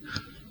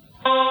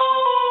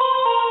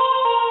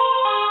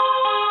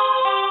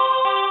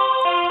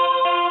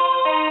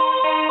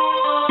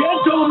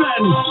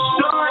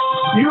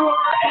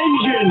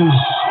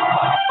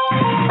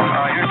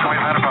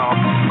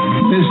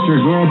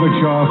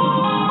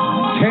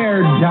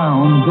tear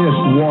down this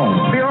wall.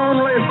 The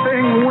only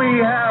thing we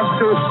have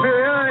to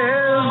fear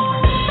is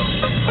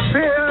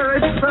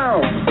fear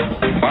itself.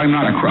 I'm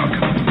not a crook.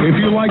 If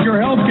you like your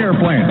health care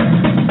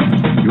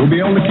plan, you'll be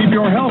able to keep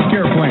your health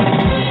care plan.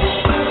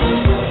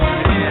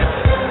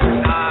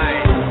 9,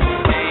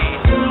 8,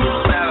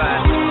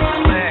 7,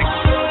 6,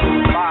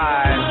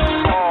 5,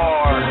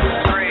 4,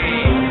 3,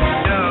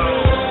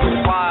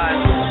 2,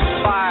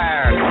 1,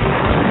 fire.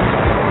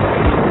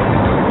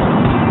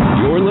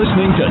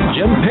 Listening to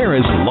Jim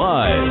Paris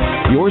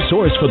Live, your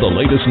source for the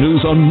latest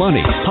news on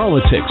money,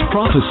 politics,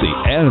 prophecy,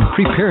 and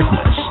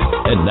preparedness.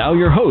 And now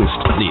your host,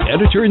 the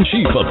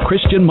editor-in-chief of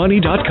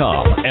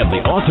ChristianMoney.com and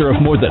the author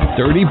of more than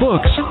 30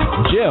 books,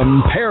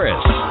 Jim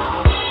Paris.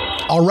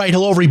 All right.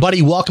 Hello,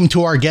 everybody. Welcome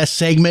to our guest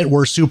segment.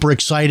 We're super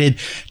excited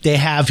to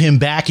have him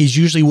back. He's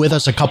usually with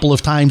us a couple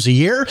of times a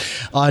year.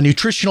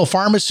 Nutritional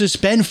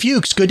pharmacist Ben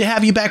Fuchs. Good to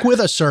have you back with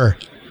us, sir.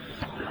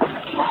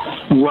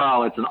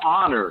 Well, it's an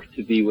honor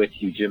to be with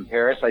you, Jim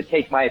Paris. I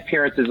take my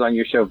appearances on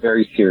your show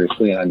very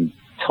seriously, and I'm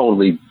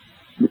totally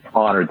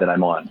honored that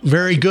I'm on.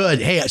 Very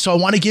good. Hey, so I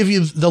want to give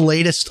you the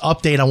latest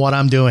update on what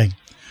I'm doing.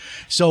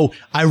 So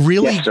I've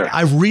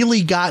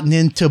really gotten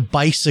into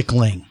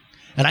bicycling.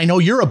 And I know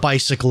you're a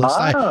bicyclist.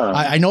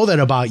 I know that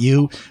about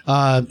you.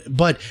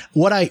 But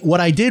what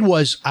I did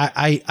was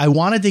I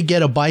wanted to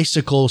get a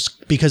bicycle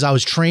because I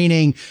was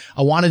training.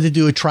 I wanted to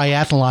do a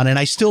triathlon, and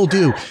I still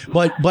do.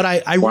 But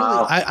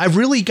I've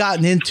really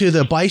gotten into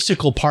the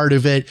bicycle part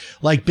of it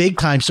like big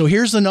time. So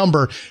here's the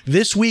number.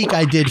 This week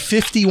I did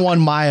 51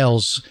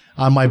 miles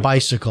on my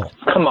bicycle.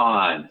 Come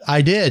on.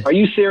 I did. Are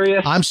you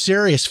serious? I'm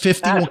serious.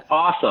 51. That's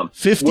awesome.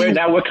 50.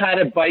 Now, what kind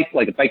of bike?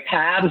 Like bike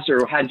paths,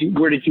 or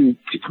where did you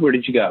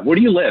go? Where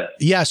do you live?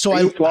 Yeah, so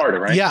in Florida,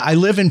 right? Yeah, I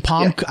live in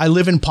Palm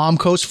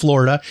Coast,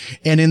 Florida,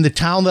 and in the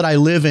town that I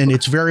live in,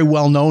 it's very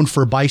well known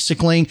for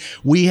bicycling.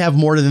 We have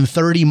more than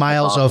 30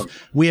 miles of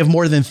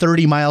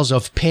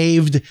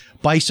paved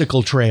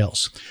bicycle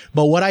trails.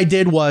 But what I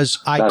did was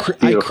I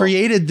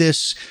created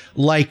this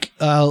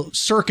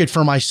circuit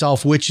for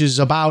myself, which is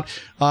about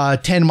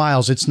 10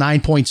 miles. It's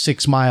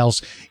 9.6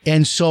 miles.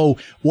 And so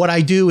what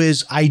I do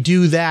is I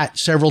do that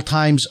several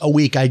times a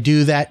week. I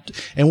do that.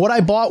 And what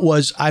I bought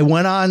was I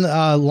went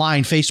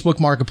online, Facebook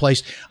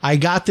Marketplace. I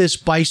got this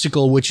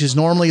bicycle, which is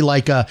normally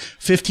like a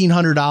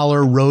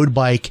 $1,500 road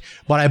bike,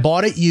 but I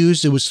bought it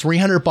used. It was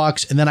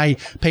 $300, and then I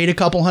paid a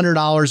couple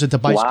 $100 at the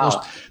bicycle.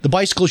 Wow. The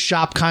bicycle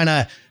shop kind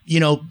of,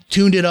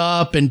 tuned it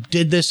up and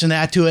did this and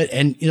that to it.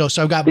 And,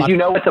 so I've got. Did you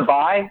know what to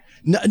buy?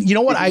 No, you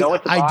know what? I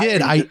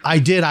did. I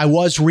did. I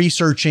was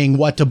reaching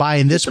what to buy.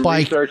 And this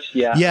bike,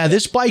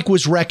 this bike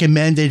was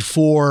recommended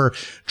for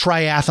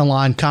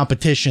triathlon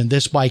competition.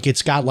 This bike,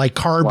 it's got like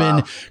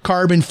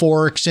carbon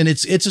forks, and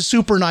it's a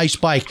super nice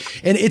bike.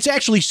 And it's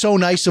actually so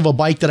nice of a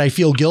bike that I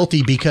feel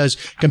guilty because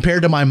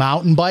compared to my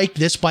mountain bike,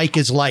 this bike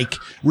is like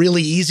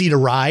really easy to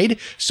ride.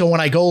 So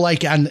when I go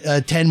like on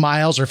 10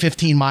 miles or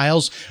 15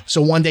 miles,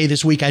 so one day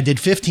this week I did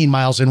 15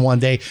 miles in one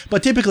day,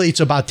 but typically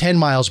it's about 10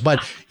 miles.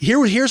 But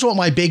here's what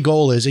my big goal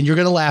is, and you're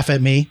going to laugh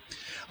at me.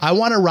 I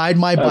want to ride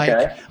my bike.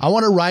 Okay. I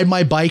want to ride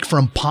my bike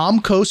from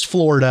Palm Coast,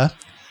 Florida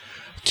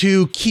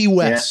to Key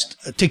West,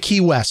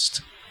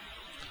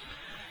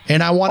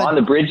 And I want on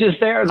the bridges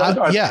there. I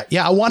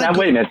want to.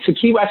 Wait a minute. To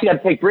Key West, you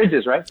got to take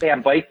bridges, right? They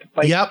have bike.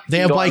 Yep, they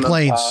have bike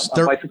lanes.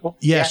 Bicycle.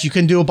 Yes, you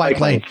can do a bike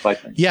lane.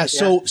 Yeah,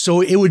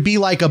 so it would be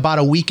like about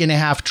a week and a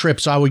half trip.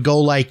 So I would go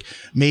like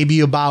maybe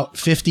about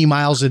 50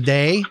 miles a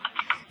day.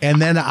 And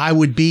then I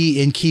would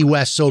be in Key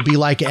West. So it'd be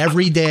like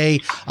every day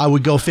I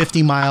would go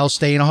 50 miles,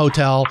 stay in a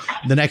hotel.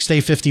 The next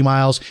day, 50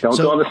 miles. Don't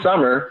go in the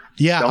summer.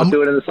 Yeah. Don't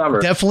do it in the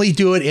summer. Definitely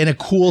do it in a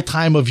cool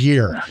time of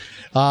year.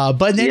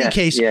 But in any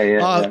case,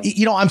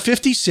 I'm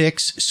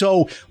 56.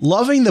 So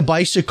loving the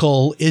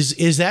bicycle,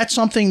 is that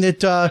something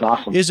that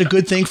awesome. Is a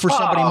good thing for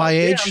somebody my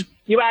age? Jim,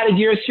 you added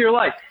years to your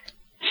life.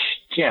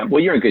 Jim,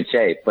 well, you're in good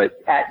shape, but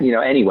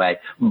anyway,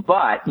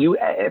 but you,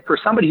 for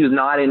somebody who's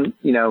not in,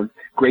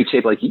 great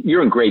shape, like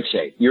you're in great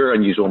shape, you're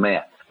an unusual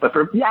man, but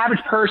for the average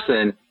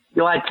person,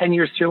 you'll add 10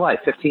 years to your life,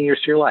 15 years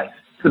to your life.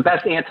 It's the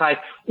best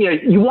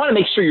you want to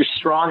make sure you're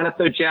strong enough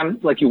though, Jim,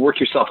 like you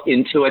work yourself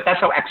into it. That's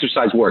how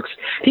exercise works.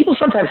 People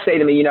sometimes say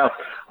to me,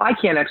 I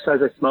can't exercise,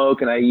 I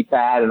smoke and I eat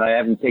bad and I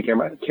haven't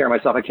taken care of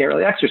myself. I can't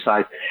really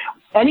exercise.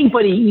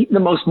 Anybody, the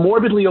most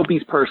morbidly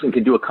obese person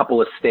can do a couple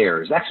of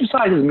stairs.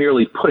 Exercise is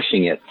merely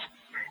pushing it.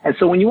 And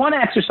so when you want to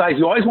exercise,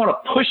 you always want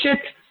to push it,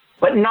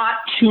 but not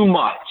too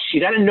much. You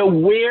got to know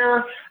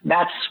where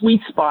that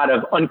sweet spot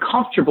of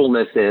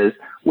uncomfortableness is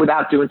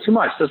without doing too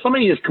much. So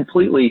somebody is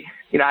completely,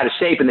 out of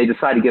shape and they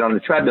decide to get on the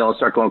treadmill and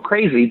start going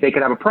crazy, they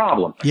could have a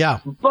problem.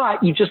 Yeah.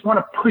 But you just want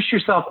to push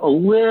yourself a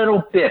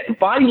little bit. The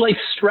body likes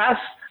stress,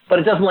 but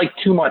it doesn't like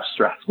too much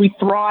stress. We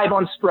thrive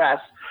on stress,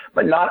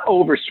 but not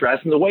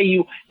overstress. And the way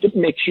you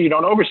make sure you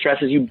don't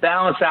overstress is you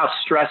balance out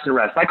stress and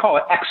rest. I call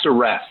it extra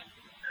rest.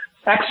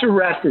 Extra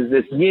rest is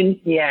this yin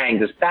yang,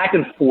 this back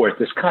and forth,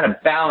 this kind of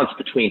balance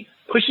between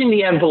pushing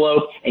the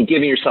envelope and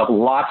giving yourself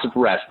lots of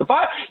rest.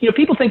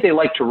 People think they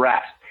like to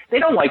rest. they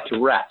don't like to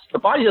rest. The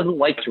body doesn't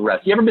like to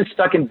rest. You ever been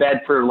stuck in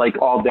bed for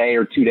like all day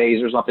or 2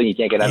 days or something? You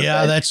can't get out of bed.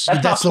 Yeah,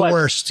 that's the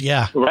worst.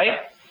 Yeah. Right?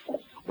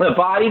 The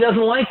body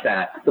doesn't like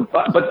that.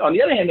 But on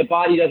the other hand, the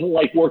body doesn't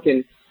like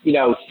working,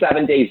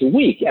 7 days a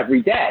week,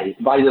 every day.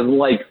 The body doesn't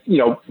like,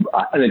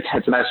 an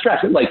intense amount of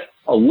stress. It likes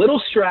a little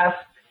stress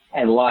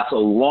and lots of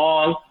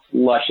long,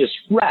 luscious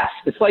rest.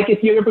 It's like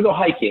if you ever go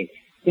hiking,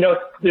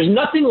 there's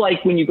nothing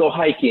like when you go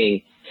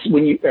hiking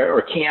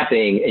or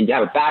camping and you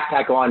have a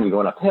backpack on, you're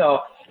going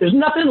uphill. There's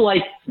nothing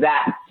like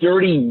that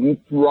dirty,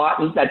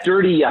 rotten,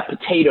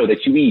 potato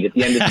that you eat at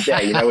the end of the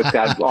day. It's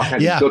got all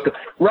kinds of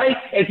right?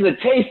 It's the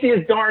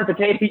tastiest darn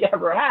potato you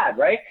ever had,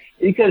 right?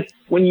 Because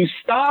when you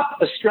stop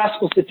a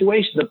stressful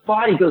situation, the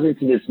body goes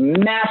into this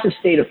massive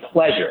state of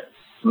pleasure.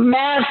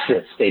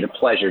 Massive state of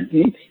pleasure.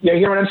 You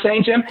hear what I'm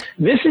saying, Jim?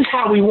 This is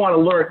how we want to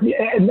learn.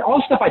 And all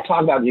the stuff I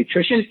talk about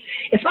nutrition,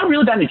 it's not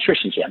really about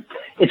nutrition, Jim.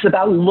 It's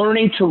about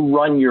learning to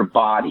run your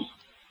body.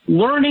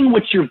 Learning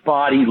what your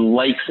body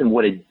likes and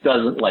what it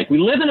doesn't like. We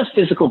live in a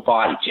physical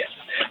body, Jim,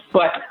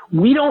 but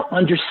we don't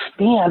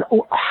understand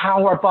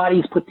how our body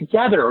is put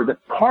together or the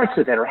parts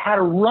of it or how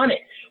to run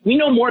it. We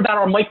know more about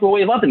our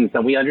microwave ovens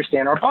than we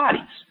understand our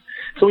bodies.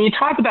 So when you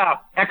talk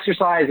about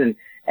exercise and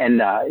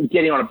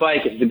getting on a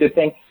bike, it's a good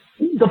thing.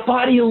 The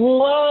body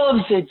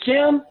loves it,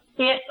 Jim.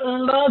 It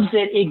loves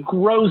it. It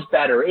grows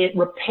better. It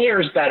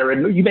repairs better.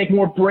 And you make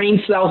more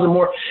brain cells and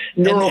more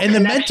neural and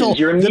connections.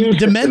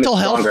 the mental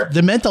health. And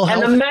the mental.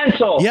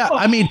 Yeah,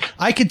 I mean,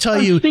 I could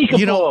tell you,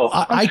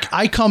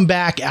 I come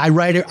back. I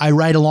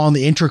ride along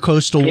the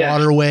Intracoastal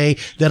Waterway.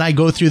 Then I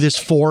go through this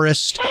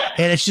forest,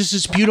 and it's just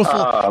this beautiful.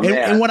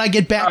 And when I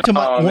get back to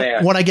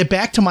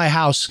my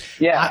house,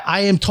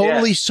 I am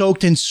totally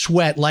soaked in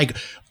sweat. Like,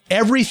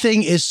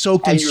 everything is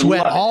soaked in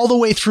sweat all the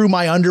way through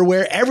my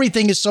underwear.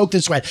 Everything is soaked in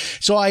sweat.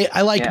 So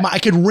I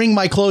could wring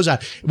my clothes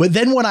out. But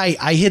then when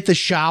I hit the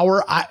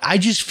shower, I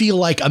just feel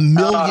like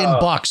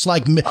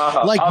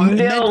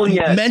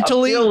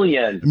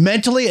 $1,000,000,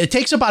 mentally, it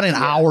takes about an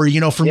hour,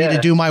 for me to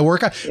do my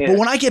workout. But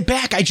when I get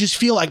back, I just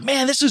feel like,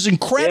 man, this is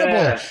incredible.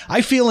 Yeah. I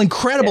feel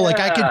incredible. I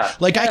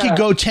could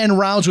go 10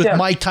 rounds with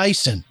Mike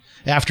Tyson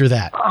after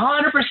that.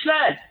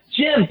 100%.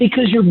 Jim,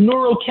 because your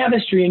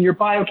neurochemistry and your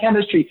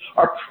biochemistry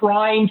are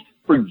primed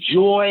for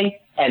joy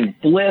and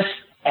bliss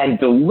and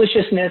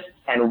deliciousness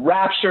and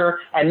rapture.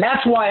 And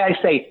that's why I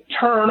say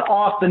turn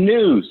off the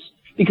news,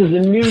 because the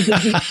news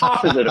is the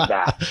opposite of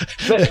that.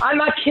 But I'm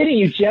not kidding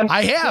you, Jim.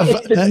 I have.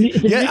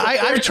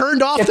 I've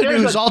turned off the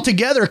news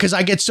altogether because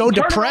I get so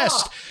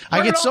depressed.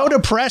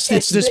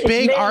 It's this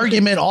big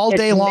argument all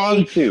day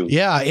long.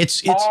 Yeah,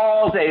 it's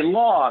all day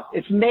long.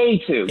 It's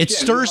made to. It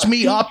stirs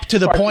me up to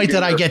the point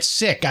that I get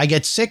sick. I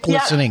get sick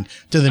listening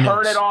to the news.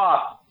 Turn it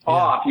off.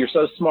 Off. You're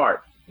so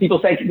smart.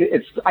 People say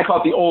I call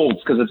it the olds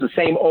because it's the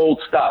same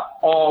old stuff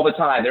all the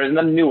time. There's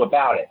nothing new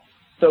about it.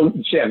 So,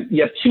 Jim,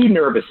 you have two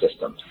nervous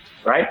systems,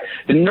 right?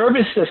 The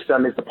nervous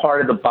system is the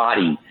part of the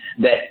body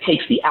that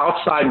takes the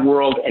outside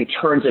world and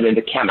turns it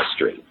into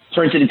chemistry,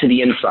 turns it into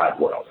the inside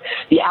world.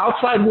 The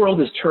outside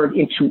world is turned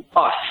into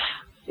us.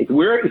 If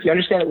you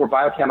understand that we're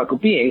biochemical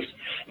beings,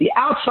 the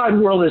outside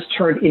world is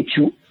turned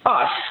into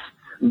us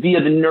via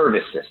the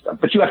nervous system.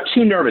 But you have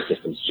two nervous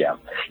systems, Jim.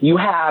 You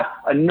have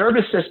a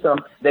nervous system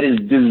that is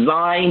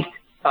designed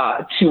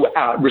to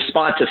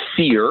respond to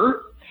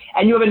fear,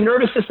 and you have a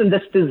nervous system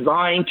that's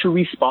designed to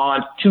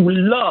respond to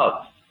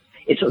love.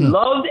 It's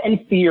love and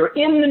fear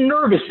in the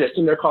nervous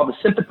system. They're called the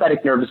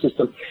sympathetic nervous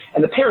system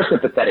and the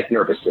parasympathetic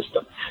nervous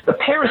system. The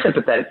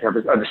sympathetic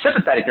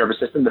nervous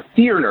system, the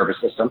fear nervous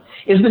system,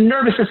 is the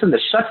nervous system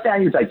that shuts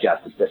down your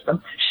digestive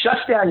system,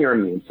 shuts down your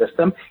immune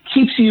system,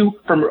 keeps you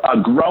from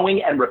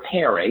growing and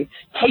repairing,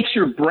 takes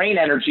your brain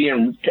energy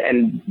and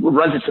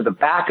runs it to the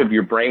back of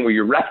your brain where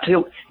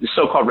the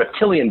so-called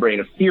reptilian brain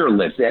of fear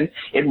lives in.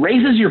 It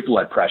raises your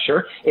blood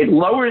pressure. It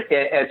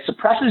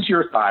suppresses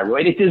your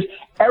thyroid. It does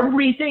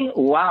everything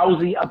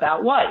lousy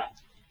about life.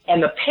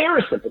 And the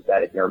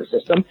parasympathetic nervous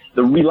system,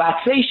 the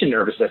relaxation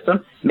nervous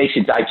system, makes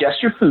you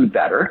digest your food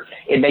better.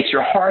 It makes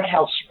your heart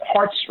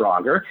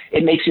stronger.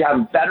 It makes you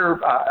have better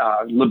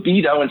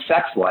libido and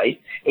sex life.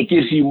 It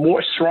gives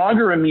you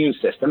stronger immune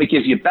system. It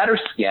gives you better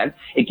skin.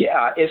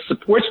 It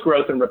supports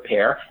growth and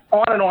repair.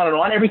 On and on and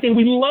on. Everything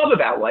we love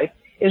about life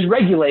is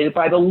regulated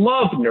by the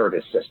love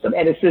nervous system.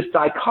 And it's this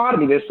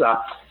dichotomy, this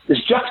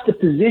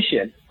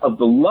juxtaposition of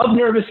the love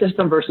nervous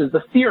system versus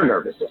the fear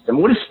nervous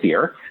system. What is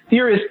fear?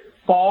 Fear is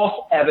false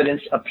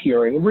evidence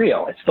appearing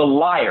real. It's the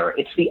liar.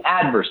 It's the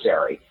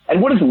adversary.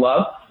 And what is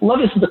love? Love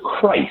is the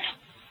Christ.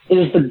 It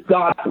is the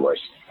God force.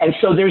 And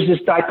so there's this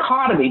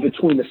dichotomy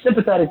between the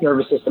sympathetic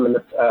nervous system and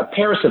the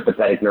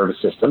parasympathetic nervous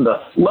system,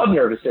 the love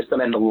nervous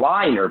system and the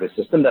lie nervous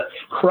system, the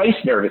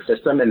Christ nervous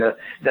system and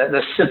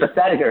the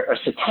sympathetic or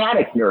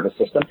satanic nervous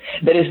system.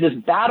 That is this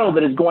battle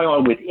that is going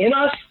on within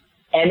us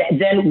and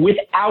then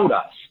without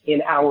us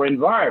in our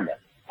environment.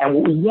 And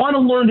what we want to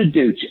learn to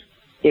do, Jim,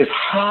 is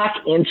hack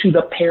into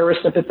the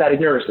parasympathetic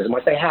nervous system.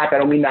 When I say hack, I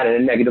don't mean that in a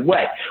negative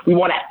way. We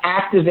want to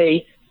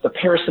activate the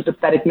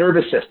parasympathetic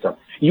nervous system.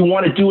 You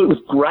want to do it with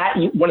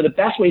one of the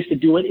best ways to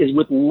do it is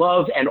with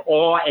love and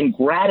awe and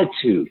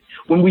gratitude.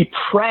 When we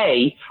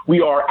pray,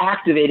 we are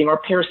activating our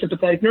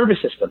parasympathetic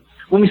nervous system.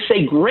 When we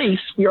say grace,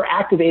 we are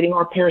activating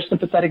our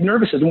parasympathetic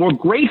nervous system. We're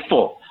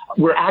grateful.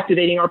 We're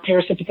activating our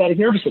parasympathetic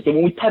nervous system.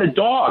 When we pet a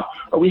dog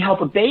or we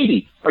help a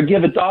baby or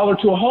give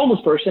 $1 to a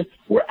homeless person,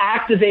 we're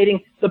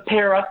activating the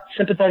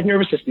parasympathetic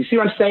nervous system. You see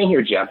what I'm saying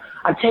here, Jim?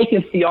 I'm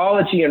taking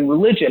theology and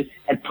religion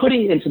and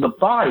putting it into the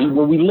body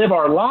where we live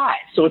our lives.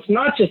 So it's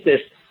not just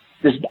this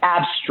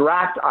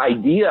abstract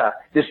idea,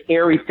 this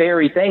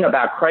airy-fairy thing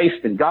about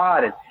Christ and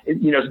God,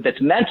 and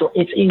that's mental.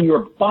 It's in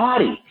your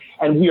body.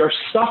 And we are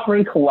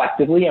suffering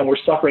collectively and we're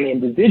suffering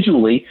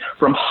individually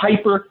from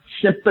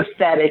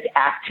hypersympathetic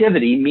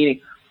activity, meaning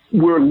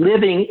we're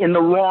living in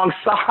the wrong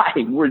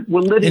side. We're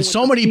living. And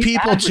so many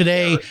people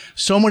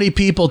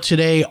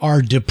today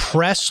are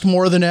depressed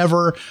more than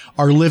ever,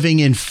 are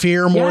living in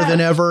fear more than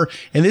ever.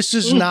 And this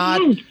is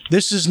not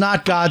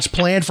God's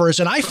plan for us.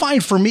 And I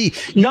find for me,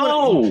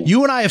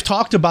 you and I have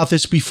talked about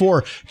this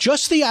before,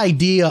 just the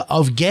idea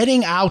of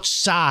getting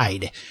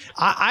outside.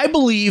 I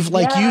believe,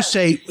 like you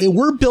say,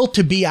 we're built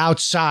to be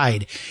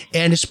outside,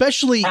 and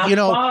especially,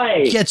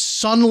 get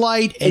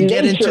sunlight and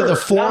get into the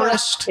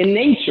forest. In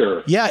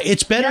nature. Yeah,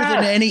 it's better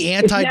than any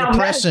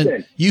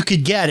antidepressant you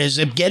could get, is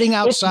getting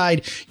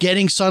outside,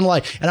 getting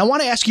sunlight. And I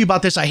want to ask you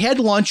about this. I had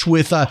lunch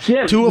with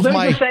Jim, two of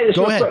my...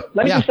 Go ahead.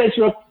 Let me just say this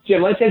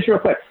real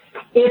quick.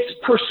 It's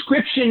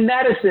prescription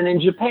medicine in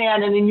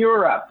Japan and in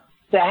Europe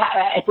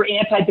for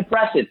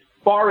antidepressants,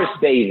 forest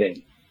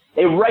bathing.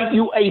 They write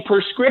you a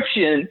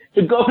prescription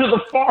to go to the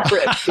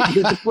forest if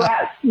you're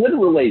depressed,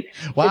 literally.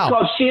 Wow. It's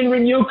called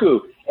Shinrin-yoku.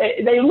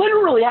 They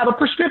literally have a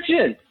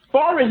prescription,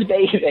 forest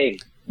bathing.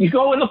 You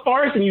go in the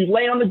forest and you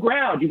lay on the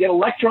ground. You get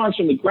electrons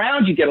from the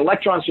ground. You get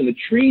electrons from the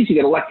trees. You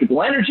get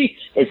electrical energy.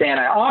 It's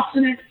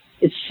antioxidant.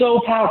 It's so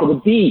powerful. The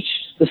beach,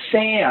 the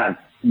sand,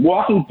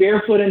 walking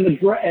barefoot in the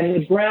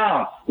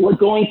ground,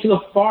 going to the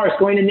forest,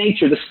 going to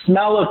nature, the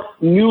smell of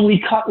newly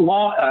cut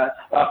lawn,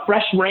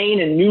 fresh rain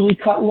and newly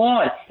cut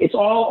lawn. It's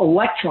all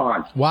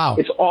electrons. Wow.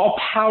 It's all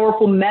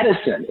powerful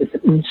medicine. It's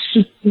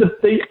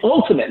the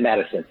ultimate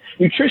medicine.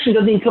 Nutrition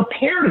doesn't even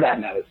compare to that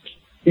medicine.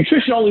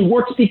 Nutrition only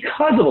works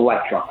because of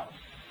electrons.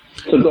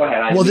 So go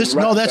ahead. That's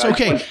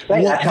okay.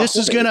 This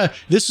is gonna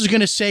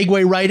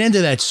segue right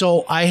into that.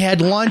 So I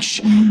had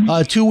lunch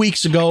 2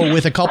 weeks ago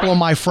with a couple of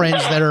my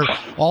friends that are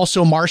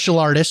also martial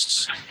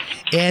artists,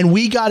 and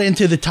we got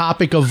into the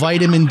topic of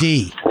vitamin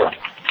D.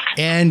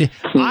 And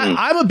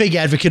I'm a big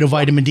advocate of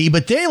vitamin D,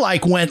 but they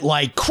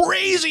went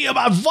crazy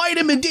about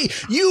vitamin D.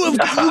 You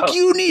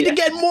need to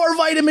get more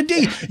vitamin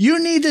D. You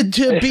need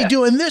to be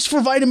doing this for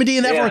vitamin D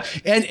and that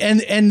for,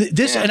 and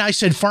this. And I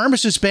said,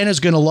 pharmacist Ben is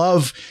going to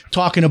love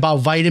talking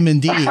about vitamin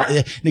D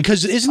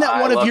because isn't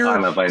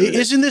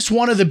this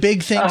one of the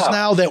big things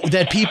now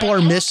that people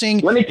are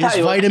missing is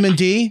vitamin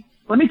D?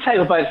 Let me tell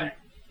you about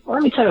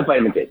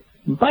vitamin D.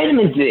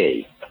 Vitamin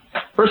D.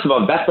 First of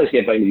all, the best place to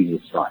get vitamin D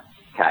is the sun.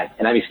 Okay,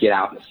 and that means get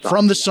out in the sun.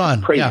 From the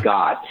sun. Praise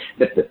God.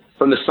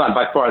 From the sun,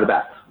 by far the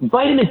best.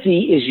 Vitamin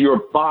D is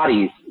your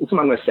body's, that's what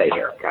I'm going to say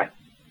here, okay?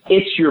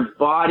 It's your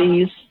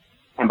body's,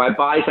 and by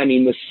bodies I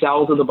mean the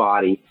cells of the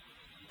body,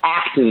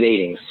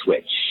 activating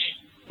switch.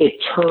 It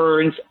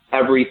turns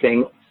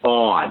everything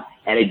on,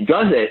 and it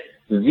does it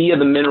via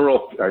the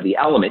mineral, or the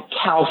element,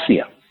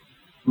 calcium.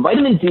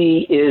 Vitamin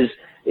D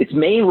its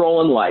main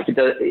role in life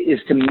is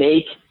to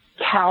make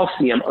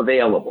calcium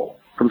available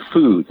from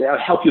foods. That'll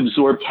help you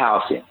absorb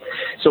calcium.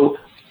 So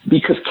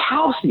because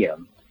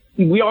calcium,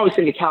 we always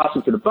think of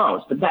calcium for the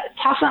bones, but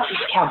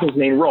calcium's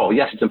main role.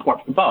 Yes, it's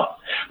important for the bone,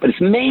 but its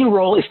main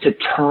role is to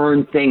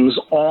turn things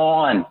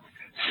on.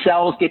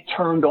 Cells get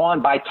turned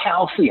on by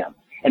calcium,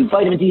 and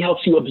vitamin D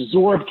helps you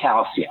absorb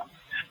calcium.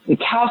 And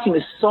calcium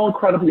is so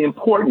incredibly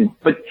important,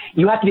 but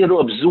you have to be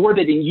able to absorb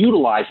it and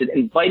utilize it,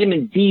 and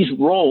vitamin D's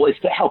role is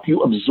to help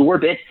you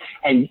absorb it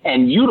and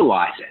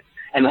utilize it,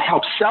 and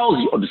help cells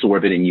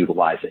absorb it and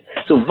utilize it.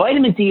 So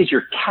vitamin D is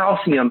your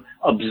calcium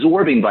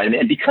absorbing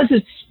vitamin. And because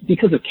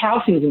of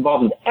calcium is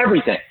involved in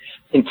everything,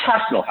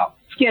 intestinal health,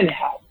 skin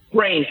health,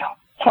 brain health,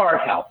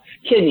 heart health,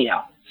 kidney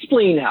health,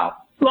 spleen health,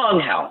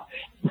 lung health.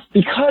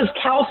 Because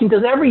calcium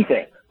does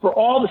everything for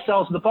all the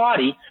cells of the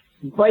body,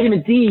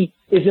 vitamin D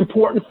is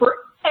important for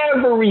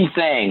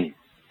everything.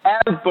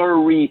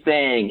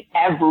 Everything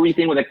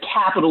with a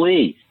capital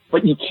E.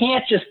 But you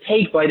can't just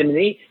take vitamin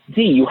D.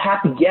 You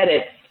have to get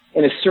it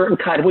in a certain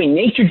kind of way.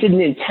 Nature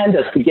didn't intend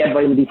us to get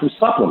vitamin D from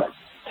supplements.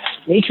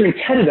 Nature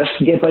intended us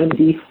to get vitamin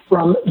D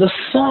from the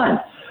sun.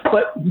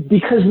 But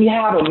because we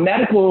have a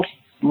medical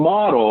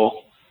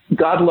model,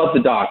 God love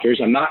the doctors,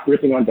 I'm not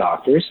ripping on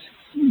doctors,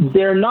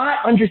 their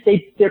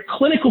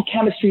clinical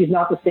chemistry is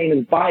not the same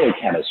as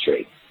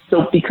biochemistry.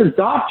 So because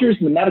doctors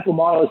in the medical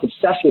model is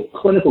obsessed with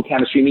clinical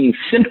chemistry, meaning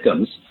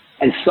symptoms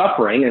and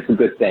suffering, and it's a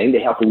good thing,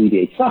 they help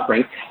alleviate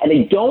suffering, and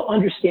they don't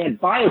understand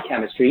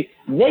biochemistry,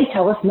 they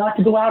tell us not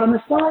to go out in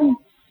the sun.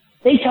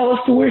 They tell us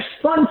to wear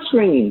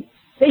sunscreen.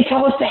 They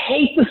tell us to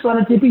hate the sun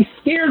and to be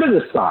scared of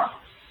the sun.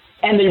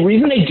 And the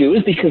reason they do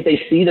is because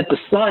they see that the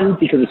sun,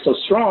 because it's so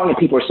strong and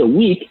people are so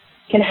weak,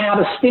 can have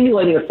a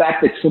stimulating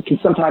effect that can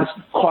sometimes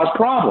cause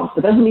problems.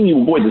 That doesn't mean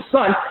you avoid the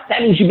sun.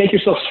 That means you make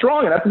yourself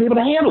strong enough to be able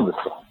to handle the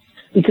sun.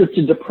 Because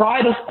to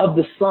deprive us of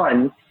the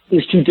sun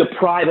is to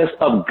deprive us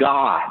of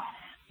God.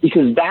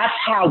 Because that's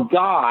how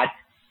God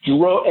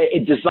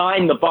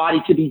designed the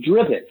body to be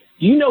driven.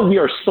 Do you know we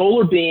are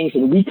solar beings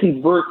and we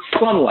convert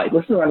sunlight?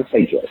 Listen to what I'm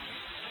saying, Joyce.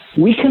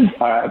 We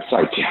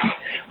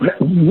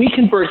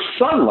convert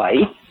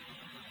sunlight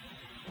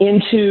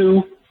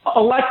into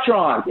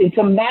electrons,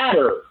 into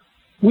matter.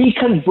 We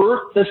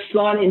convert the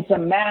sun into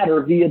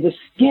matter via the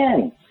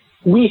skin.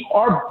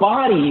 Our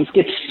bodies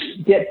get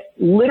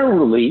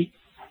literally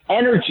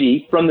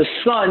energy from the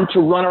sun to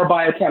run our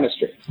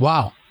biochemistry.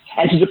 Wow.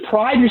 And to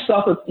deprive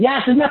yourself of,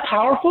 yes, isn't that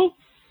powerful?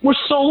 We're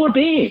solar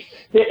beings.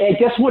 And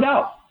guess what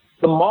else?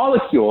 The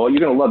molecule, you're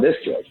going to love this,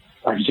 George,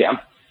 or Jim,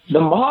 the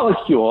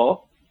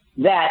molecule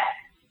that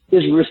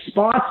is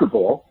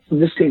responsible for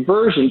this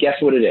conversion,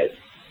 guess what it is?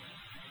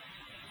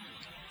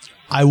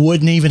 I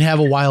wouldn't even have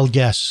a wild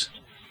guess.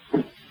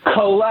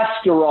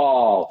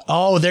 Cholesterol.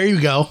 Oh, there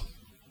you go.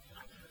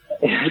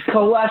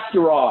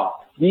 Cholesterol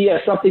via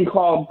something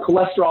called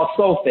cholesterol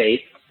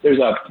sulfate. There's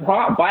a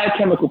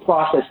biochemical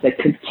process that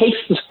takes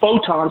the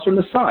photons from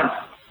the sun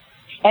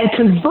and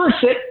converts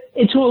it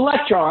into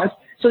electrons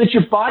so that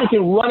your body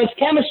can run its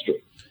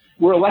chemistry.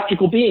 We're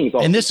electrical beings.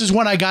 And this is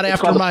when I got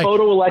after my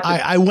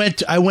I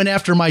went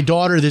after my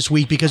daughter this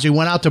week because we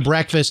went out to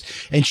breakfast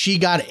and she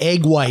got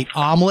egg white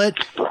omelet.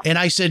 And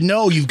I said,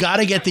 no, you've got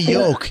to get the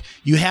yolk.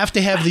 You have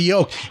to have the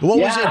yolk. What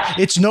was it?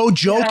 It's no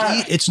joke.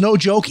 Yeah. It's no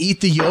joke.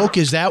 Eat the yolk.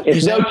 Is that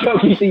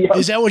joke? Eat the yolk.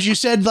 Is that what you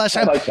said last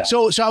time? Like that.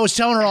 So I was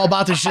telling her all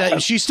about this.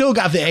 She still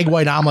got the egg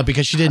white omelet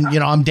because she didn't.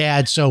 I'm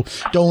dad, so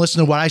don't listen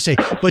to what I say.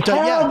 But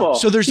yeah,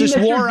 so there's this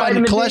war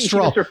on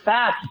cholesterol.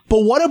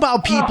 But what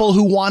about people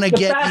who want to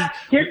get?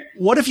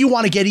 What if you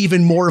want to get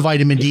even more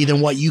vitamin D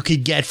than what you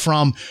could get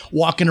from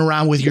walking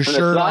around with your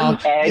shirt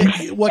off?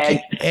 Eggs.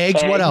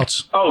 What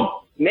else?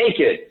 Oh,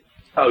 naked.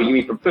 Oh, you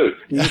mean for food.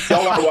 You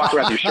don't want to walk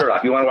around with your shirt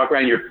off. You want to walk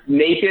around you're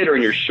naked or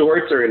in your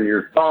shorts or in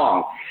your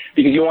thong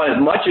because you want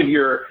as much of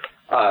your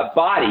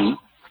body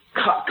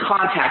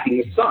contacting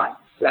the sun.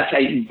 That's how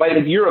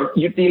vitamin D, you're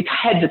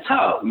head to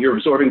toe. You're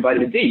absorbing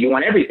vitamin D. You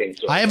want everything.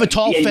 I have a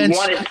tall fence.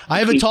 I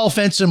have a tall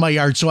fence in my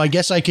yard, so I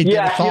guess I could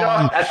get a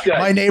thong. That's good.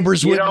 My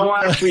neighbors would. You don't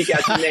want to freak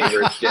out your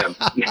neighbors, Jim.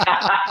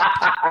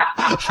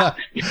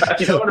 You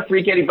don't want to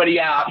freak anybody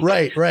out.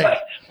 Right.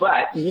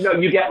 But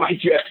you get my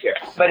drift here.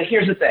 But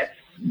here's the thing.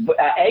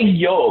 Egg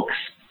yolks,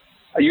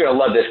 you're going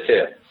to love this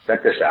too.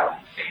 Check this out.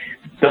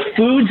 The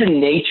foods in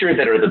nature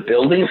that are the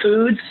building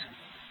foods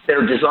that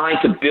are designed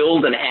to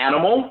build an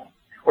animal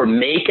or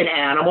make an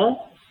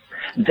animal,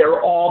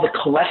 they're all the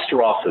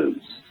cholesterol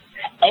foods.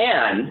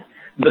 And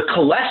the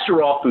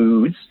cholesterol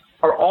foods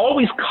are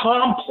always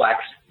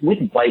complexed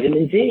with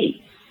vitamin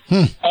D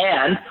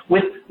and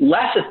with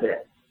lecithin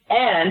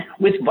and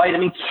with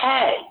vitamin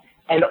K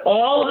and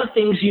all of the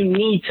things you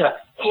need to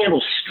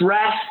handle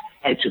stress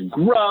and to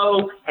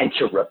grow and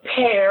to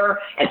repair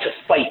and to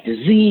fight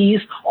disease.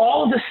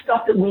 All of the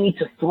stuff that we need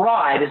to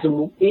thrive is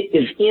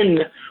in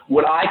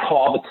what I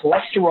call the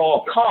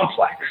cholesterol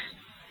complex.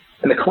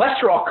 And the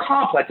cholesterol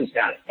complex is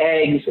found in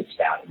eggs, it's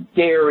found in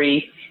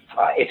dairy,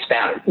 it's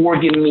found in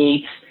organ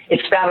meats,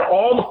 it's found in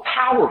all the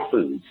power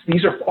foods.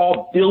 These are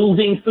all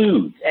building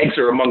foods. Eggs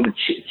are among the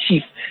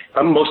chief,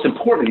 most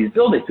important of these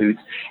building foods.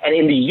 And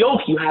in the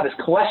yolk, you have this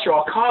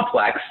cholesterol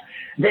complex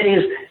that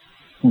is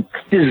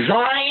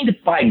designed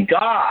by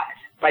God,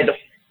 by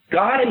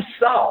God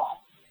himself,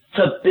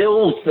 to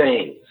build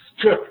things,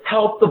 to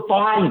help the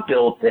body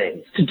build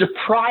things, to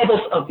deprive us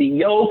of the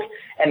yolk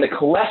and the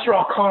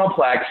cholesterol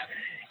complex.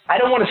 I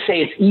don't want to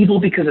say it's evil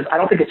because I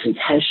don't think it's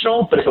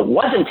intentional, but if it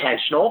was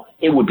intentional,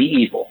 it would be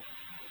evil.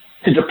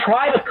 To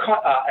deprive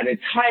an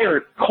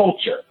entire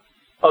culture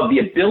of the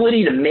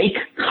ability to make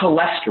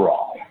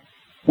cholesterol,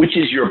 which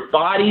is your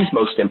body's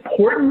most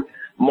important,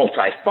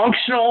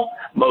 multifunctional,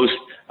 most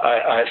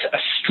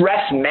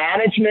stress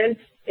management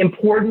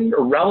important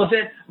or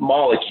relevant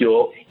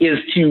molecule, is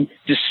to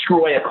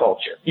destroy a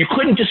culture. You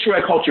couldn't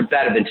destroy a culture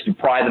better than to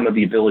deprive them of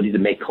the ability to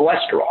make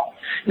cholesterol.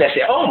 And they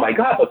say, oh my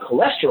God, but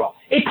cholesterol,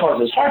 it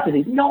causes heart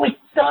disease. No, it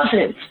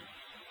doesn't.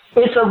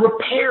 It's a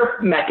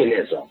repair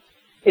mechanism.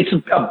 It's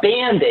a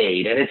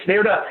Band-Aid, and it's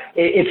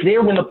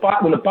there when the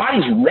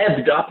body's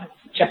revved up.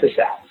 Check this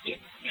out.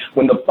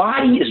 When the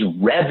body is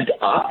revved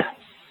up,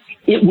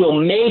 it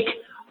will make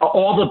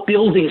all the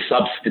building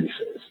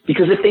substances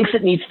because it thinks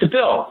it needs to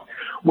build.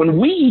 When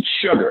we eat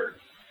sugar,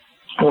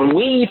 when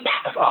we eat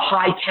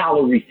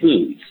high-calorie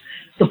foods,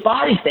 the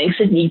body thinks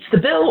it needs to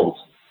build.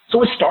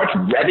 So it starts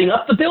revving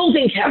up the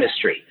building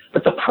chemistry.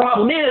 But the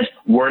problem is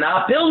we're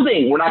not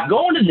building. We're not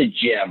going to the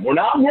gym. We're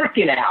not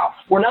working out.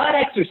 We're not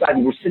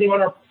exercising. We're sitting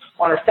on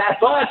our fat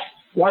butts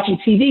watching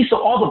TV. So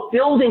all the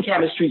building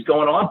chemistry is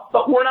going on,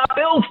 but we're not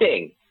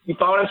building. You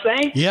follow what I'm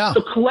saying? Yeah.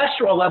 So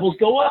cholesterol levels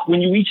go up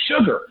when you eat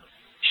sugar.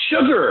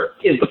 Sugar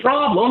is the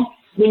problem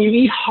when you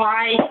eat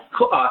high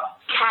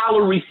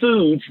calorie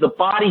foods the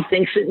body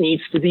thinks it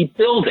needs to be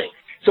building.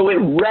 So it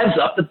revs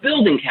up the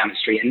building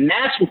chemistry, and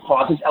that's what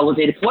causes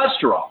elevated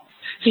cholesterol.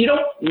 So you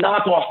don't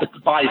knock off the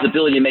body's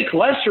ability to make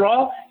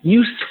cholesterol.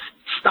 You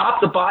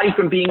stop the body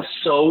from being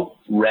so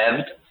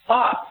revved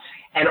up.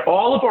 And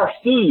all of our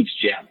foods,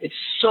 Jim, it's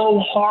so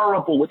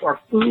horrible with our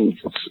foods.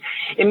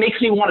 It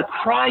makes me want to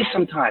cry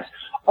sometimes.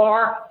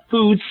 Our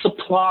food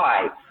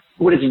supply,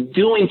 what it's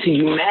doing to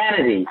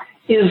humanity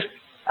is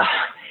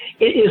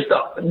it is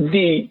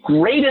the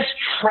greatest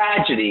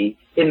tragedy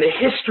in the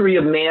history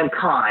of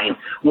mankind,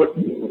 what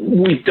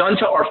we've done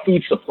to our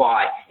food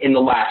supply in the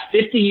last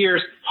 50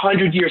 years,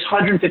 100 years,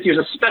 150 years,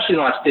 especially in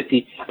the last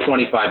 50,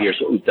 25 years,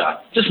 what we've done,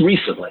 just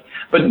recently.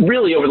 But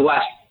really over the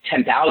last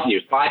 10,000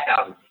 years,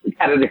 5,000,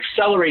 at an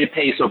accelerated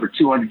pace over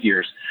 200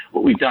 years,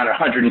 what we've done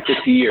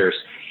 150 years.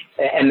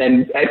 And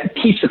then it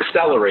keeps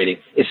accelerating.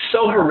 It's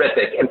so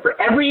horrific. And for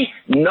every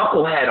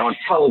knucklehead on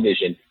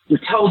television who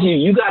tells you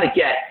you got to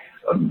get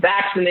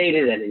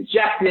vaccinated and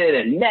injected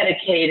and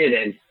medicated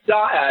and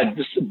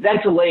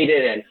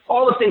ventilated and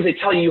all the things they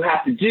tell you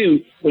have to do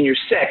when you're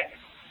sick,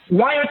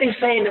 why aren't they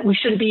saying that we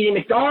shouldn't be eating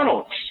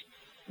McDonald's?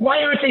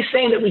 Why aren't they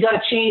saying that we got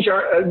to change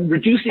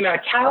reduce the amount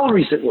of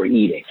calories that we're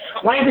eating?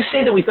 Why aren't they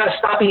saying that we've got to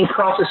stop eating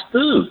processed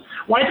food?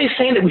 Why aren't they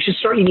saying that we should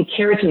start eating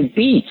carrots and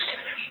beets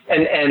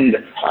and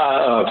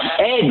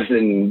eggs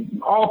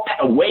and all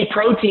whey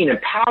protein and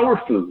power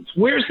foods?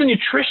 Where's the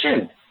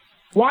nutrition?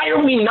 Why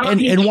are we not?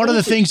 And one of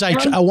the things I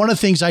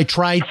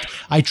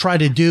try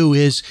to do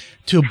is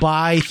to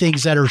buy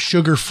things that are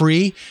sugar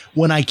free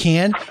when I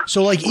can.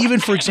 So like even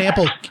for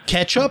example,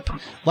 ketchup,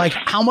 like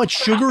how much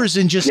sugar is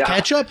in just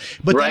ketchup?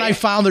 But then I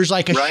found there's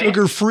like a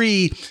sugar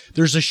free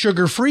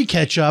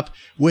ketchup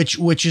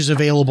which is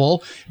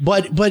available.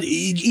 But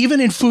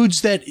even in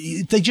foods that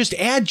they just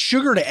add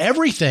sugar to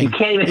everything. You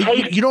can't even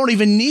taste. You don't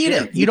even need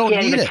it. You don't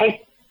need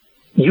it.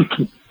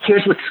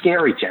 Here's what's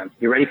scary, Jim.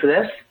 You ready for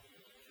this?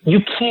 You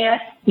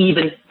can't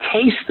even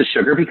taste the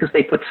sugar because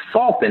they put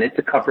salt in it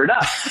to cover it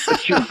up.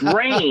 But your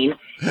brain,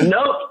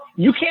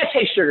 you can't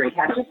taste sugar in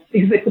ketchup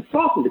because they put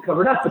salt in it to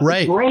cover it up. But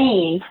the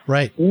brain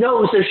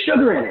knows there's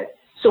sugar in it.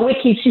 So it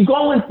keeps you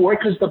going for it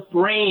because the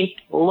brain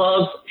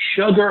loves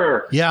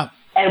sugar. Yeah.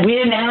 And we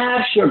didn't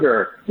have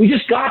sugar. We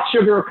just got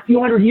sugar a few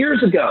hundred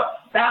years ago.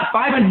 About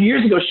 500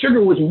 years ago,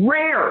 sugar was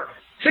rare.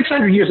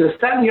 600 years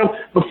ago,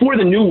 before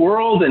the New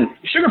World, and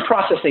sugar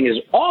processing is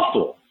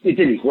awful. It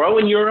didn't grow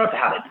in Europe.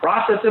 How they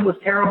processed it was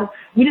terrible.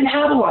 We didn't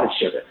have a lot of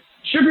sugar.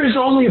 Sugar is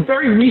only a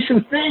very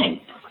recent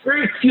thing,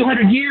 very few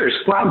hundred years,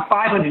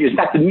 500 years. In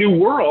fact, the New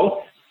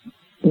World,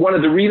 one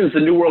of the reasons the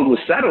New World was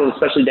settled,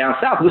 especially down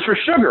south, was for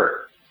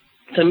sugar,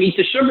 to meet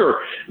the sugar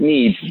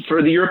needs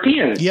for the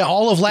Europeans. Yeah,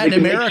 all of Latin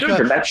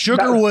America,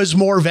 sugar was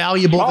more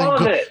valuable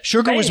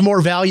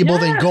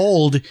than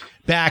gold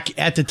back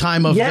at the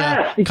time of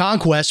the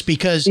conquest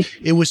because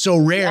it was so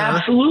rare.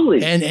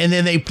 Absolutely. And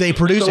then they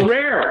produce it.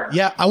 Rare.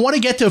 Yeah, I want to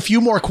get to a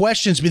few more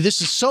questions, but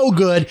this is so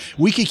good.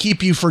 We could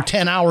keep you for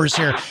 10 hours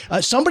here.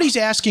 Somebody's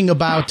asking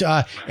about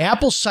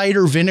apple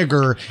cider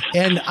vinegar,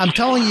 and I'm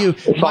telling you,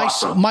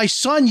 my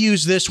son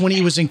used this when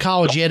he was in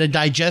college. He had a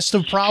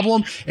digestive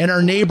problem, and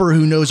our neighbor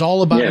who knows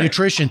all about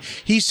nutrition,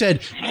 he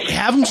said,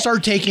 have him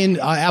start taking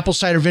apple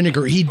cider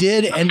vinegar. He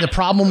did, and the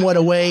problem went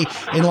away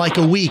in like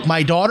a week.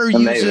 My daughter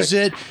uses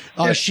it.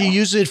 She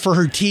uses it for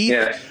her teeth,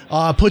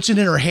 puts it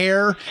in her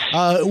hair.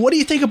 What do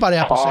you think about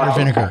apple cider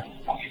vinegar?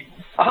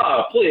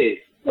 Oh, please.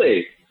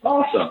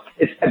 Awesome.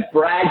 It's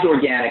Bragg's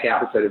organic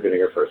apple cider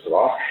vinegar, first of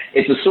all.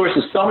 It's a source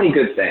of so many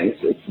good things,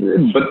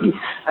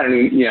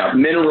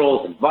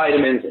 minerals and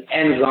vitamins and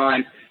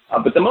enzymes.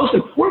 But the most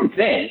important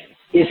thing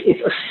is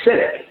it's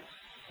acidic.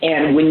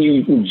 And when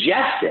you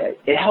ingest it,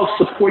 it helps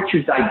support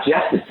your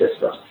digestive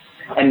system.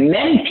 And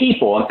many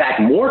people, in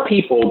fact, more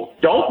people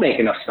don't make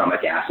enough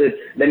stomach acid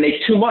than make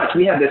too much.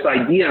 We have this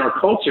idea in our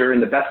culture,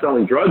 and the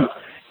best-selling drugs,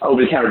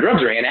 over-the-counter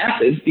drugs are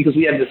antacids, because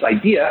we have this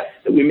idea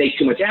that we make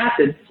too much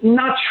acid.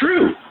 Not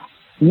true.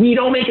 We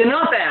don't make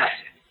enough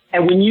acid.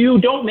 And when you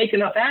don't make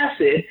enough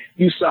acid,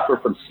 you suffer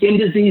from skin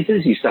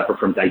diseases, you suffer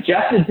from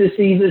digestive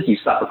diseases, you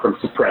suffer from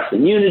suppressed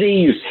immunity,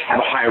 you have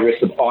a higher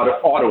risk of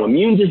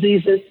autoimmune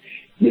diseases.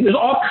 There's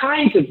all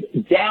kinds of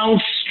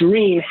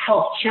downstream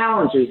health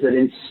challenges that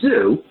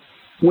ensue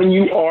when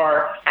you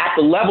are at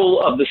the level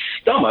of the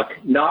stomach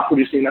not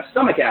producing enough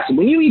stomach acid.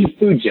 When you eat a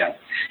food, Jim,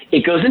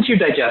 it goes into your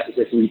digestive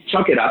system, you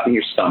chunk it up in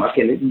your stomach,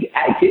 and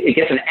it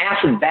gets an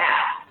acid bath.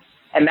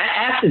 And that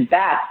acid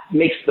bath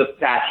makes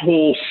that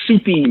whole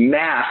soupy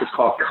mass, it's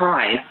called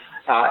chyme,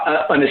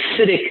 an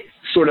acidic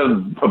sort of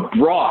a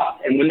broth.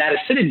 And when that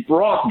acidic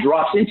broth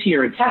drops into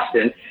your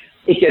intestine,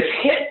 it gets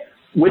hit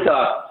with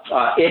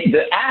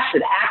the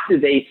acid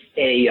activates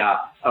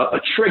a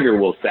trigger,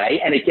 we'll say,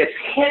 and it gets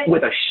hit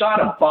with a shot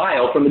of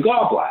bile from the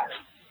gallbladder.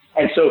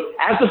 And so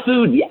as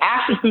the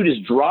acid food is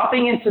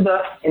dropping into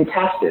the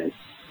intestines,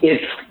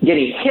 it's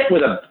getting hit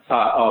with a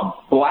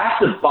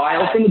blast of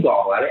bile from the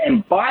gallbladder,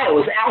 and bile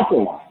is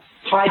alkaline,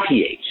 high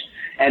pH.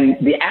 And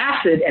the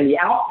acid and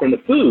from the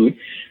food,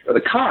 or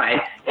the chyme,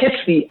 hits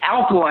the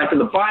alkaline from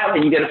the bile,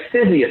 and you get a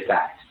fizzy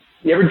effect.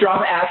 You ever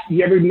drop acid?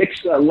 You ever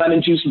mix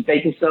lemon juice with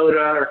baking soda?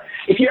 Or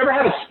if you ever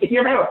have a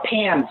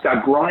pan that's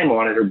got grime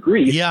on it or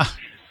grease,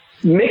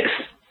 mix.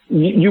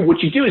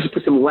 What you do is you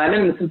put some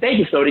lemon and some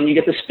baking soda, and you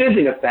get this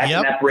fizzing effect,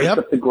 and that breaks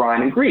up the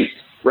grime and grease,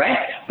 right?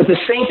 But the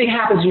same thing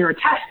happens in your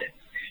intestine.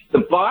 The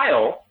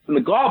bile from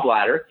the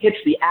gallbladder hits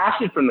the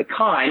acid from the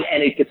chyme,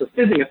 and it gets a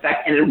fizzing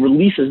effect, and it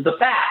releases the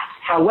fat.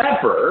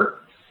 However,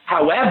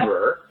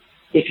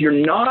 if you're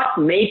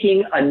not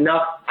making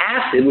enough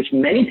acid, which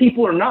many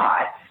people are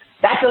not,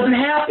 that doesn't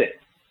happen.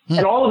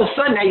 And all of a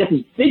sudden, now you got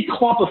this big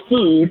clump of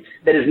food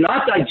that is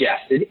not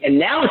digested, and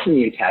now it's in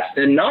the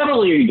intestine. And not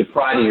only are you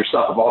depriving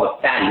yourself of all the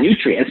fatty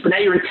nutrients, but now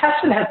your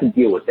intestine has to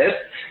deal with this.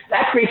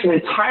 That creates an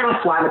entire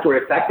inflammatory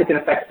effect that can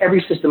affect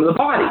every system of the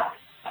body.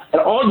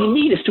 And all you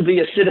need is to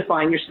be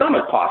acidifying your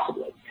stomach,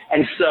 possibly.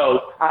 And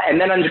so, and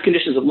then under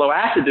conditions of low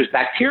acid, there's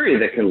bacteria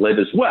that can live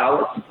as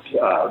well.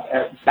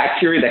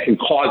 Bacteria that can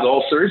cause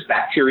ulcers,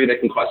 bacteria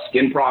that can cause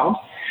skin problems.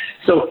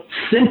 So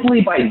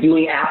simply by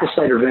doing apple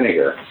cider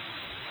vinegar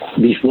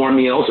before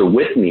meals or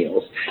with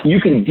meals, you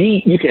can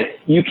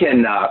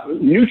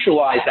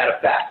neutralize that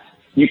effect.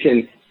 You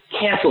can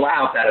cancel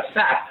out that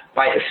effect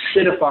by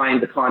acidifying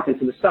the contents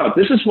of the stomach.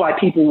 This is why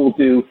people will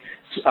do.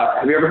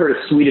 Have you ever heard of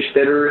Swedish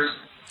bitters?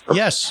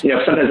 Yes.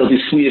 Sometimes they'll do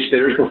Swedish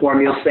bitters before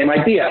meals, same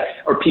idea.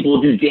 Or people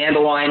will do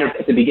dandelion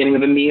at the beginning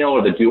of a meal,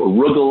 or they'll do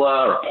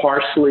arugula or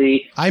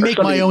parsley. I make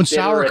my own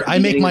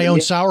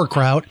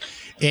sauerkraut.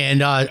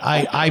 And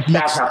I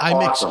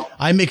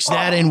mix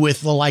that in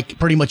with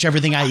pretty much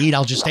everything I eat.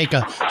 I'll just take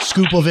a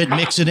scoop of it,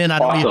 mix it in.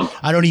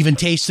 I don't even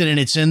taste it, and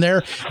it's in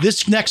there.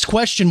 This next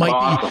question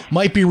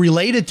might be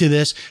related to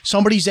this.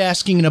 Somebody's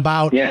asking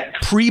about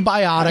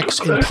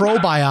prebiotics and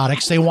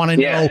probiotics. They want to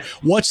know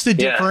what's the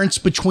difference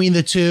between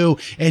the two,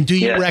 and do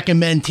you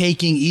recommend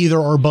taking either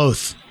or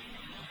both?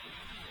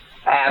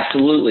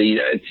 Absolutely.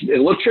 It's a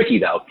little tricky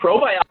though.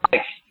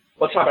 Probiotics.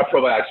 Let's talk about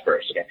probiotics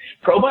first. Okay.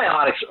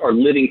 Probiotics are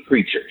living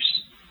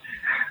creatures.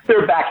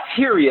 They're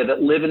bacteria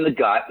that live in the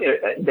gut.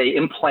 They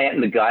implant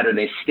in the gut, or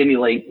they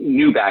stimulate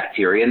new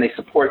bacteria, and they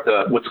support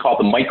what's called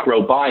the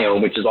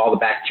microbiome, which is all the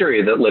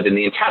bacteria that live in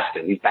the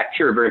intestine. These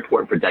bacteria are very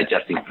important for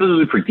digesting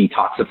food, for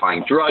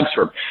detoxifying drugs,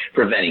 for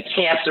preventing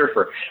cancer,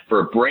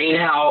 for brain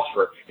health.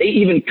 They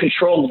even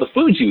control the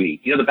foods you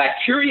eat. The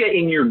bacteria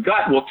in your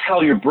gut will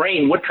tell your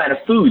brain what kind of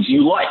foods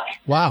you like.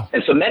 Wow.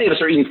 And so many of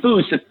us are eating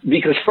foods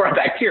because for our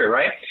bacteria,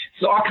 right?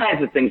 So all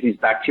kinds of things these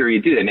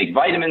bacteria do. They make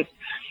vitamins,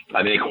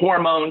 they make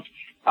hormones.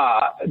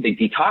 They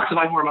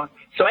detoxify hormones.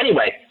 So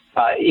anyway,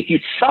 if you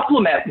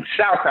supplement,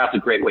 sauerkraut's a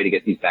great way to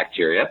get these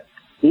bacteria.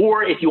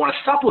 Or if you want to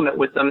supplement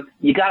with them,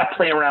 you got to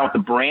play around with the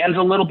brands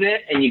a little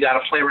bit, and you got to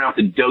play around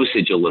with the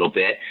dosage a little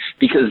bit,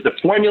 because the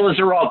formulas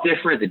are all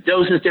different, the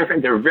dose is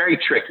different. They're very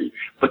tricky,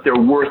 but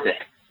they're worth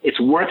it. It's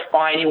worth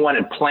finding one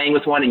and playing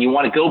with one, and you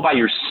want to go by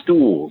your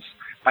stools.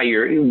 By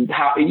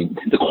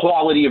the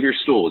quality of your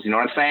stools. You know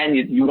what I'm saying?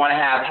 You want to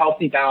have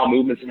healthy bowel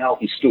movements and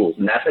healthy stools,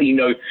 and that's how you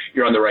know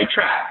you're on the right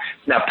track.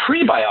 Now,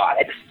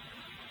 prebiotics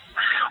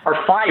are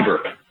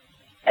fiber,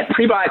 and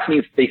prebiotics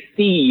means they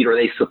feed or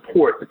they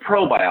support the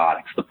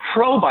probiotics. The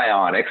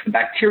probiotics, the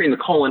bacteria in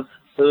the colon,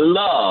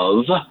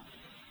 love,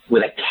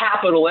 with a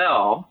capital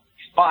L,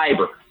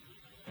 fiber.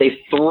 They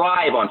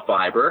thrive on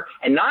fiber,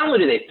 and not only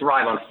do they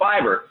thrive on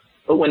fiber,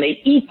 but when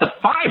they eat the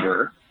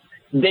fiber,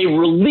 they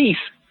release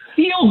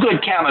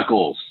feel-good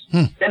chemicals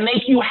that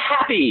make you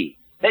happy,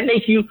 that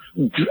make you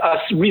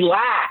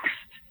relaxed,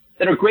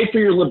 that are great for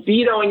your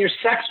libido and your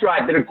sex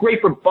drive, that are great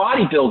for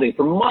bodybuilding,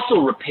 for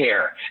muscle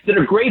repair, that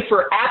are great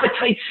for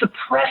appetite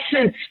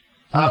suppressant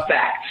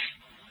effects.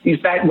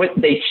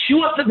 They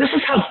chew up. This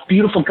is how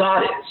beautiful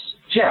God is,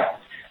 Jeff.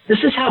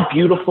 This is how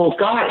beautiful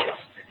God is.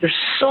 There's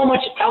so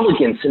much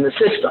elegance in the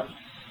system.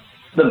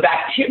 The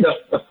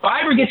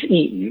fiber gets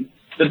eaten.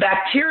 The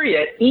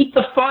bacteria eat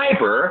the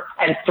fiber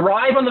and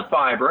thrive on the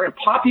fiber and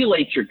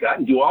populate your gut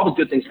and do all the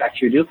good things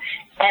bacteria do.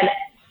 And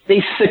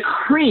they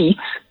secrete,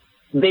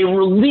 they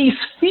release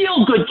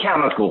feel-good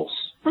chemicals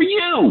for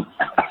you.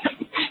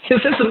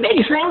 Is this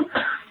amazing?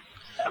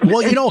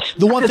 Well,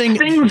 the one thing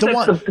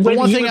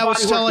I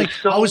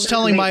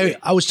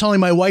was telling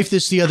my wife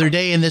this the other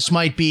day, and this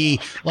might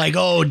be like,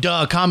 oh,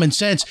 duh, common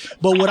sense.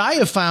 But what I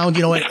have found,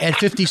 at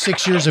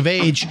 56 years of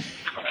age,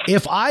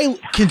 if I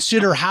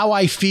consider how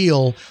I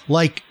feel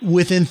like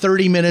within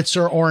 30 minutes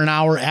or an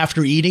hour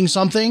after eating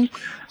something,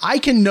 I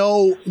can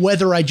know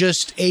whether I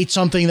just ate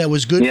something that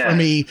was good for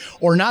me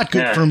or not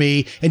good for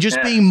me, and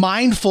just being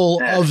mindful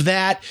of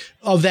that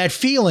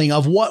feeling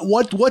of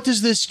what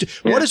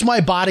is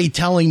my body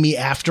telling me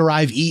after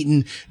I've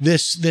eaten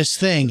this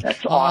thing.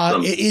 That's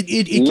awesome.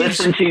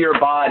 Listen to your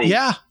body.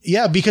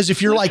 Yeah, because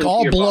if you're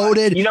all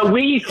bloated,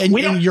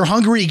 and you're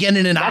hungry again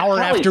in an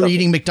hour after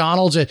eating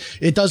McDonald's,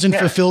 it doesn't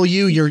fulfill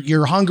you.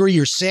 You're hungry,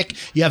 you're sick,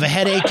 you have a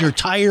headache, you're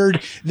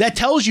tired. That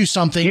tells you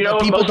something, but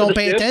people don't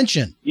pay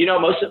attention.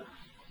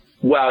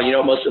 Well, you know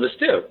what most of us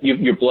do?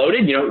 You're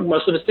bloated. You know what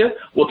most of us do?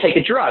 We'll take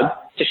a drug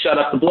to shut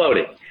up the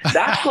bloating.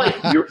 That's like,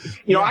 I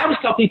always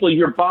tell people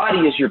your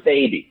body is your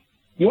baby.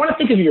 You want to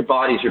think of your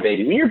body as your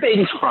baby. When your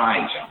baby's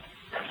crying,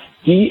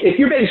 If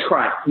your baby's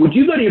crying, would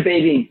you go to your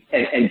baby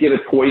and give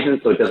it poison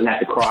so it doesn't have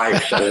to cry or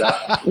shut it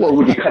up? Or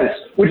would you cut its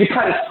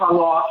tongue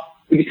off?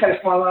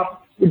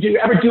 Would you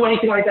ever do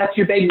anything like that to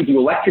your baby? Would you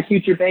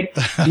electrocute your baby?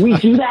 We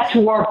do that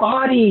to our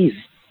bodies.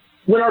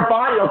 When our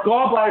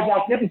gallbladder's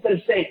acting up, instead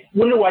of saying,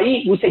 "When do I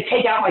eat?" we say,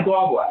 "Take out my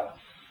gallbladder."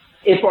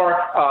 If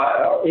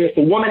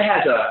a woman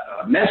has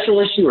a menstrual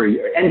issue or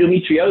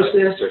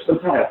endometriosis or some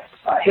kind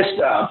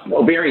of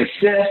ovarian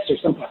cyst or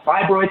some kind of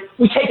fibroid,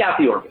 we take out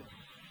the organ.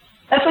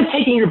 That's like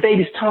taking your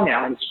baby's tongue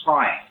out and it's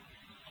crying,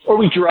 or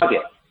we drug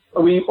it,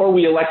 or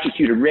we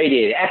electrocute it,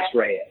 radiate it,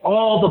 X-ray it.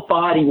 All the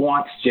body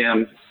wants,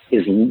 Jim,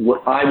 is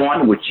what I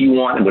want, and what you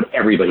want, and what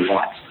everybody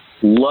wants: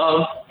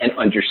 love and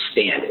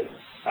understanding.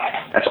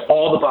 That's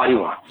all the body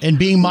wants. And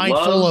being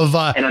mindful of,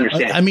 and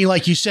understanding. I mean,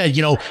 like you said,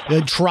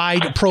 try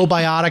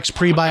probiotics,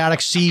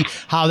 prebiotics, see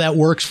how that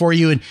works for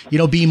you, and,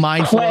 be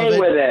mindful of it.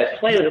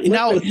 Play with it.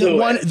 Now,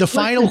 the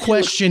final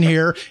question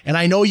here, and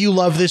I know you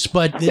love this,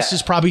 but this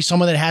is probably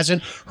someone that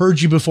hasn't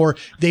heard you before.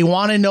 They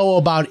want to know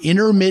about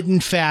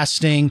intermittent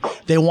fasting.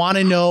 They want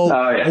to know,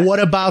 what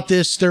about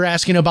this? They're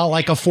asking about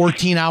like a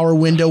 14-hour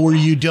window where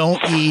you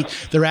don't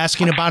eat. They're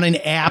asking about an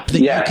app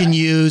that you can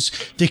use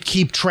to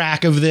keep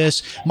track of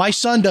this. My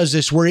son does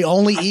this where he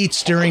only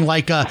eats during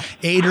like a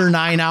 8 or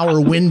 9 hour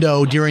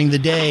window during the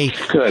day.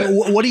 Good.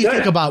 What do you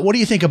think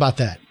about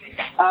that?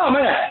 Oh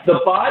man, the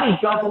body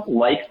doesn't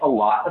like a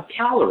lot of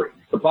calories.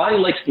 The body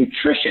likes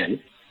nutrition,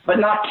 but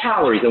not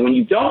calories. And when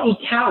you don't eat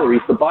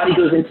calories, the body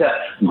goes into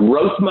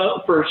growth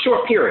mode for a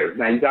short period.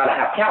 Now you've got to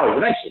have calories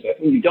eventually, but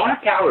when you don't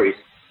have calories,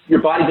 your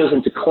body goes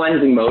into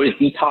cleansing mode, it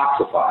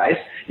detoxifies.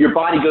 Your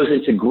body goes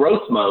into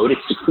growth mode, it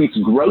secretes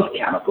growth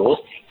chemicals,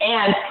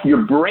 and your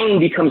brain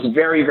becomes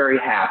very, very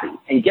happy.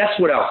 And guess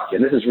what else,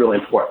 Jim? This is really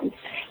important.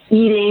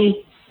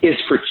 Eating is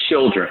for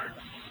children.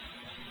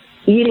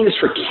 Eating is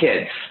for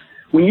kids.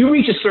 When you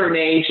reach a certain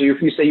age, so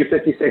if you say you're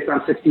 56,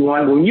 I'm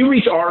 61, when you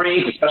reach our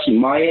age, especially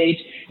my age,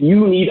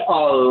 you need a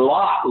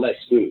lot less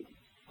food,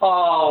 a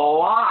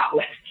lot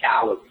less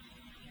calories.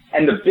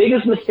 And the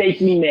biggest mistake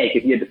we make,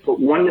 if you had to put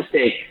one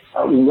mistake,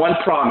 one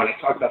problem, and I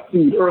talked about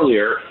food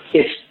earlier,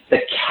 it's the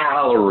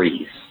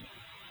calories.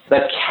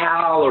 The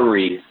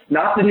calories,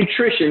 not the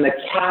nutrition, the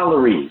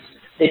calories.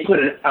 They put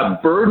a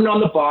burden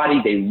on the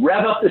body. They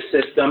rev up the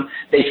system.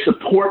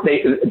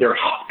 Their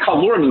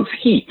calor means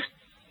heat.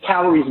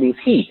 Calories means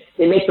heat.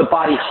 They make the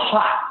body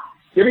hot.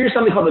 You ever hear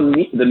something called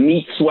the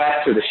meat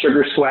sweats or the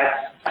sugar sweats?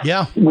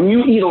 Yeah. When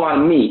you eat a lot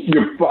of meat,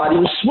 your body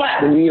will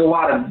sweat. When you eat a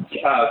lot of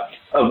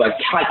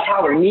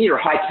high-calorie meat or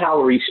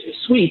high-calorie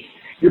sweets,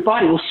 your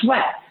body will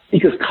sweat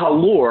because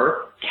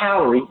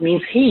calorie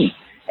means heat.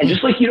 And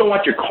just like you don't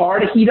want your car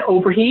to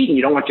overheat, and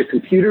you don't want your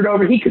computer to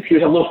overheat,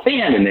 computers have a little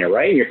fan in there,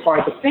 right? And your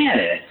car has a fan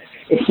in it.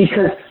 It's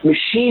because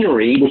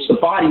machinery, which the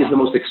body is the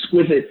most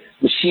exquisite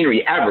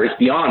machinery ever, it's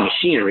beyond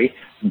machinery,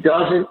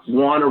 doesn't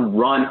want to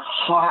run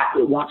hot.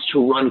 It wants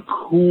to run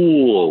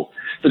cool.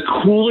 The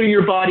cooler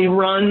your body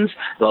runs,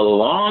 the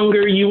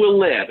longer you will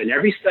live. And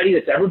every study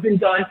that's ever been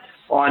done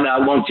on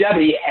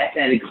longevity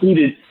and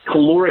included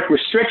caloric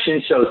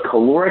restriction shows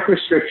caloric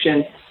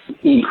restriction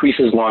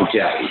increases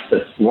longevity.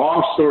 The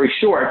long story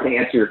short, to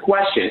answer your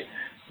question,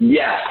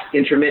 yes,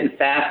 intermittent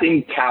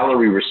fasting,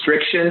 calorie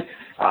restriction,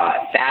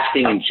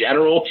 fasting in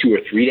general, 2 or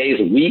 3 days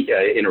a week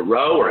in a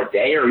row, or a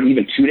day, or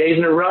even 2 days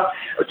in a row,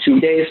 or 2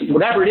 days,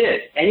 whatever it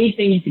is.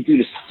 Anything you can do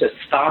to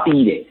stop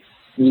eating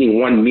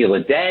one meal a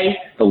day.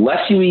 The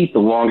less you eat, the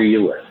longer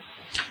you live.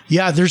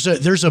 Yeah,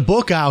 there's a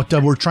book out.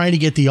 We're trying to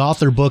get the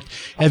author booked.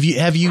 Have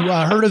you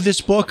heard of this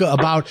book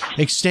about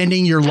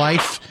extending your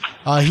life?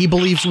 He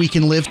believes we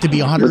can live to be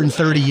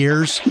 130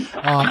 years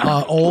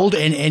old,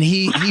 and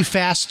he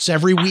fasts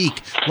every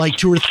week, like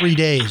 2 or 3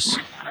 days.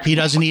 He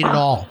doesn't eat at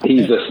all.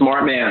 He's a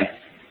smart man.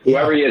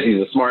 Whoever he is,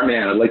 he's a smart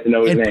man. I'd like to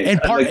know his name.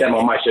 I'd like to have him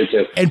on my show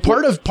too. And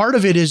part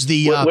of it is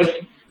the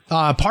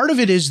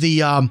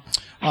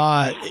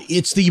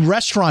it's the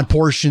restaurant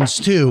portions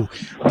too.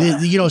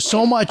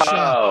 So much.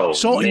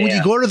 When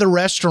you go to the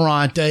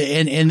restaurant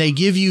and they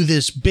give you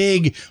this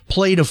big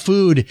plate of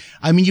food,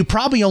 I mean, you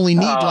probably only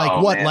need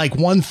like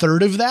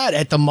 1/3 of that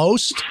at the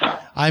most.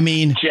 I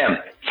mean, Jim,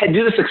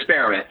 do this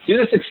experiment.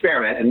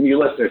 And you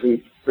listeners,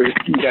 for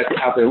you guys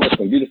out there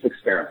listening, do this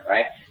experiment,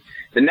 right?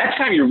 The next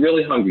time you're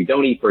really hungry,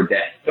 don't eat for a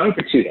day. Don't eat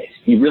for 2 days.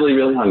 Be really,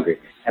 really hungry.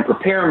 And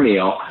prepare a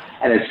meal,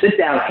 and then sit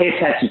down, pay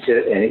attention to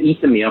it, and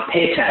eat the meal,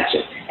 pay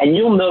attention. And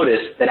you'll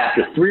notice that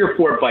after 3 or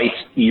 4 bites,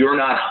 you're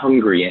not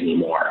hungry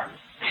anymore.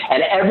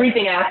 And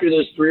everything after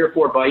those 3 or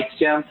 4 bites,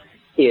 Jim,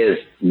 is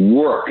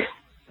work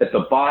that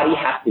the body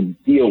has to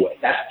deal with.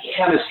 That's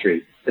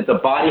chemistry that the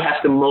body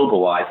has to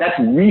mobilize. That's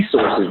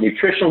resources,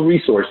 nutritional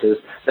resources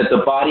that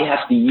the body has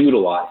to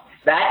utilize.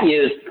 That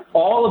is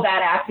all of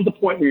that after the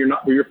point where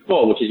you're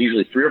full, which is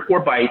usually 3 or 4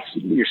 bites.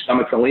 Your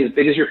stomach's only as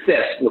big as your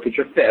fist. Look at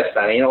your fist.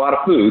 That ain't a lot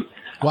of food.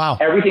 Wow.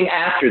 Everything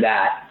after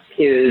that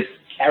is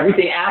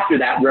Everything after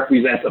that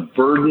represents a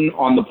burden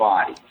on the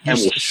body. And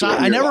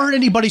I never heard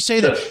anybody say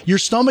that your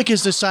stomach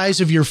is the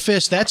size of your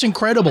fist. That's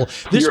incredible.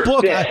 This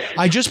book,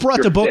 I just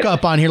brought the book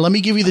up on here. Let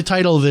me give you the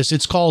title of this.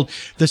 It's called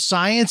The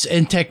Science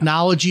and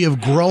Technology of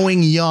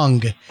Growing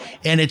Young.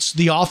 And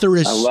the author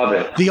is, I love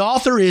it. The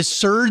author is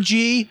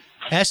Sergey,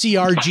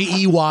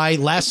 Sergey,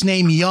 last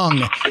name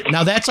Young.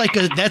 Now that's like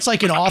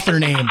an author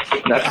name.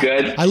 That's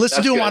good. I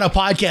listened to him on a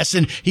podcast,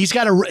 and he's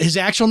got his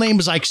actual name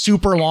is like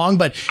super long,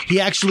 but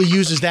he actually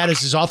uses that as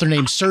his author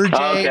name,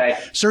 Sergey.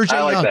 Sergey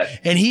Young. That.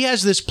 And he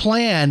has this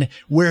plan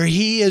where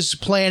he is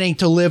planning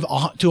to live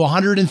to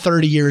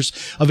 130 years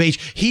of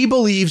age. He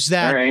believes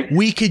that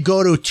we could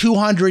go to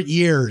 200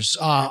 years.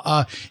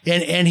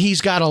 And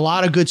he's got a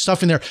lot of good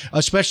stuff in there,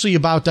 especially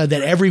about that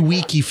every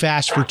week he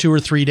fasts for 2 or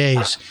 3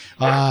 days.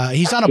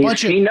 He's on a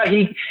bunch of.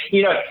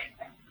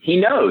 He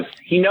knows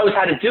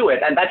how to do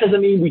it. And that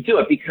doesn't mean we do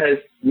it, because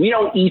we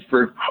don't eat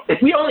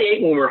if we only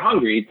ate when we're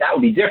hungry, that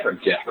would be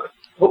different, Jeff.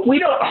 But we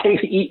don't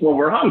eat when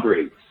we're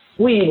hungry.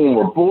 We eat when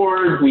we're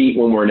bored. We eat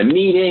when we're in a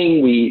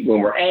meeting. We eat when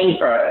we're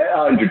angry,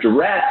 under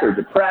duress or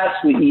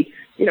depressed. We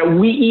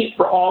eat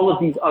for all of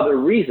these other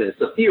reasons.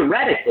 So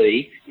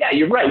theoretically, yeah,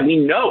 you're right. We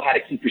know how to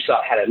keep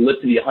yourself, how to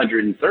live to be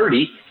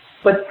 130,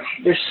 but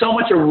there's so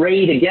much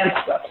arrayed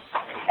against us.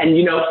 And,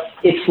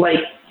 it's like,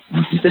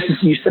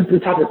 you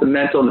simply talk about the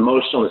mental and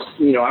emotional,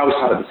 I always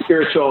talk about the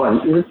spiritual,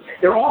 and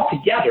they're all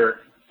together.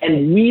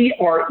 And we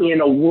are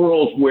in a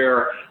world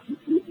where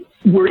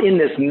we're in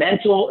this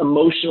mental,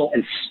 emotional,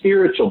 and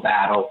spiritual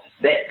battle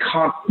that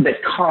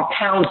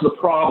compounds the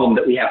problem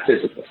that we have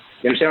physically.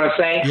 You understand what I'm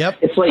saying? Yep.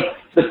 It's like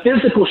the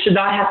physical should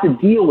not have to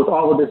deal with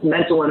all of this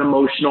mental and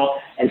emotional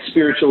and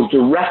spiritual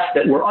duress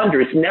that we're under.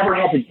 It's never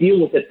had to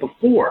deal with it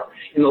before.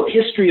 In the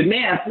history of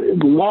man,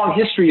 the long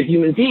history of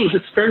human beings,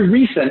 it's very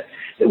recent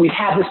that we've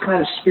had this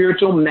kind of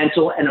spiritual,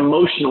 mental, and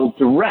emotional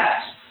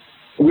duress.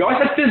 We always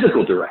had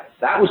physical duress.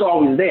 That was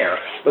always there.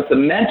 But the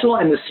mental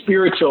and the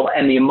spiritual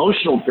and the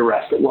emotional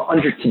duress that we're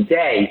under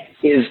today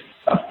is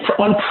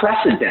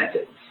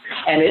unprecedented.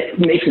 And it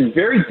makes it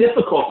very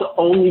difficult to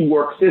only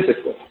work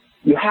physically.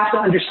 You have to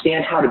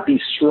understand how to be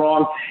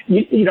strong.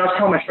 I was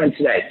telling my friend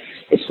today,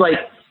 it's like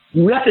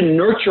we have to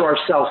nurture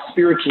ourselves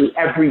spiritually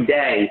every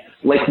day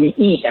like we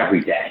eat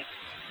every day.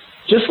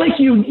 Just like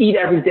you eat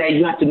every day,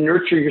 you have to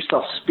nurture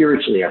yourself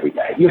spiritually every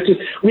day. We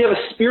have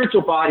a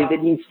spiritual body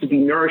that needs to be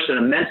nourished, and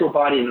a mental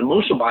body and an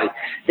emotional body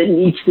that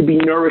needs to be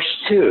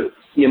nourished too.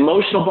 The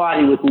emotional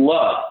body with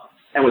love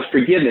and with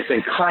forgiveness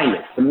and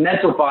kindness. The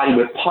mental body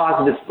with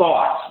positive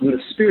thoughts. And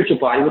the spiritual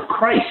body with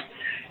Christ.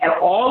 And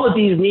all of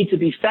these need to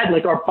be fed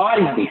like our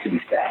bodies need to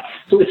be fed.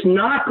 So it's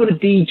not going to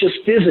be just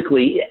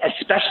physically,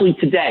 especially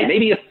today.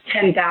 Maybe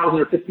 10,000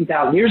 or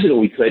 50,000 years ago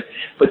we could,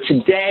 but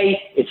today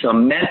it's a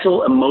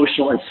mental,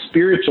 emotional, and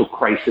spiritual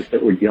crisis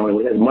that we're dealing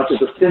with as much as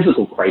a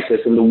physical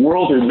crisis. And the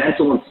world is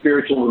mental and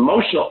spiritual and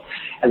emotional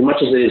as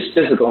much as it is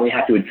physical, and we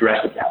have to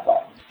address it that way.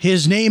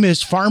 His name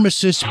is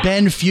pharmacist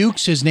Ben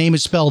Fuchs. His name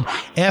is spelled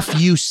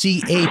Fuchs.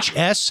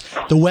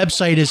 The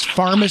website is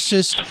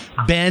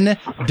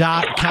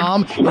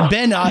pharmacistben.com. And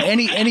Ben,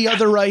 any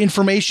other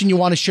information you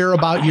want to share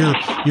about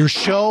your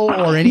show,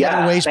 or any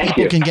other ways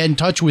people can get in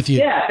touch with you?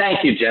 Yeah,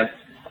 thank you, Jim.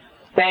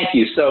 Thank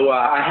you. So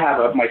I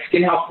have my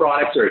skin health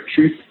products are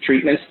Truth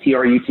Treatments,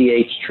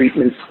 TRUTH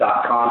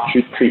treatments.com,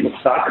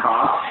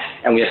 truthtreatments.com.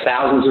 And we have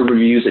thousands of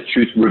reviews at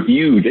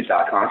truthreviewed.com. If you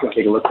want to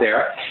take a look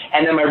there.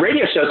 And then my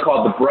radio show is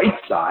called The Bright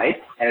Side,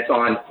 and it's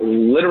on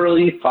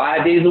literally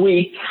 5 days a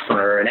week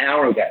for an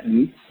hour. We've got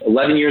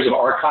 11 years of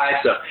archive.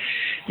 So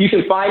you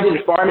can find it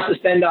at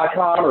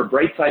pharmacistben.com or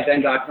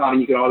brightsideben.com, and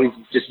you can always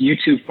just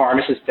YouTube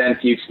pharmacist Ben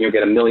Fuchs, and you'll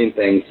get a million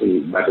things,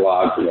 and my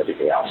blogs and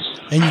everything else.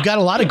 And you've got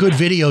a lot of good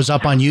videos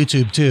up on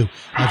YouTube too,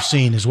 I've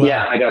seen as well.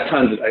 Yeah, I got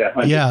tons.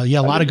 Yeah,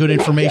 a lot of good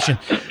information.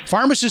 Yeah.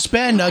 Pharmacist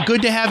Ben,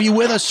 good to have you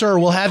with us, sir.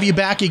 We'll have you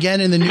back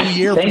again in the new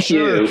year for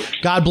sure.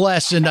 God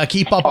bless, and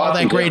keep up all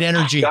that great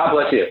energy. God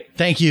bless you.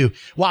 Thank you.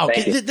 Wow,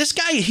 this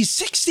guy, he's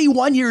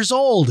 61 years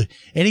old,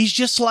 and he's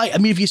just like,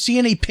 if you see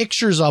any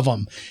pictures of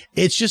him,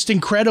 it's just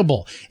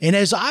incredible. And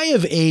as I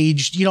have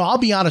aged, I'll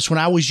be honest, when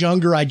I was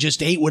younger, I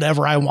just ate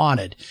whatever I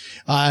wanted.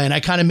 And I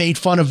kind of made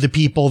fun of the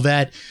people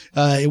that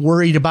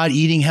worried about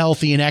eating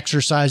healthy and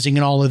exercising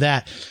and all of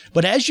that.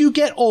 But as you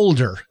get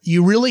older,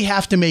 you really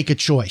have to make a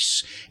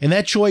choice. And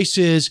that choice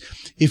is,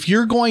 if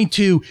you're going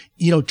to,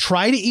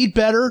 try to eat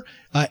better,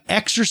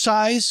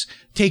 exercise,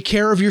 take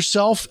care of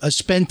yourself,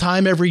 spend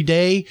time every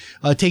day,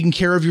 taking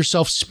care of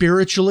yourself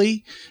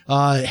spiritually,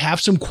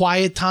 have some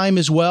quiet time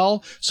as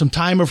well, some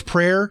time of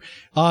prayer.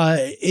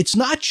 It's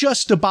not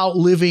just about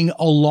living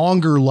a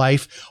longer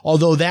life,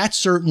 although that's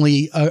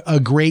certainly a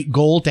great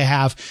goal to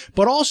have,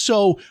 but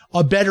also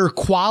a better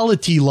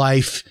quality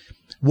life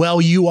while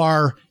you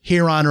are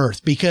here on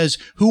earth, because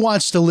who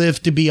wants to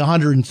live to be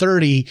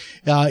 130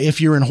 if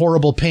you're in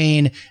horrible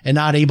pain and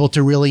not able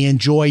to really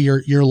enjoy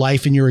your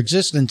life and your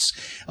existence?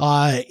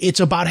 It's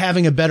about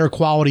having a better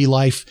quality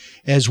life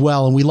as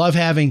well. And we love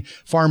having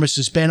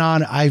Pharmacist Ben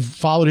on. I've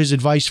followed his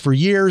advice for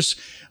years.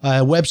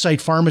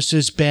 Website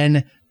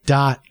pharmacistben.com.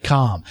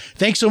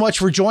 Thanks so much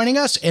for joining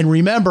us. And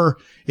remember,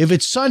 if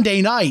it's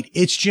Sunday night,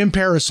 it's Jim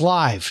Paris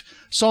Live.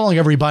 So long,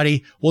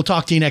 everybody. We'll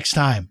talk to you next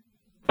time.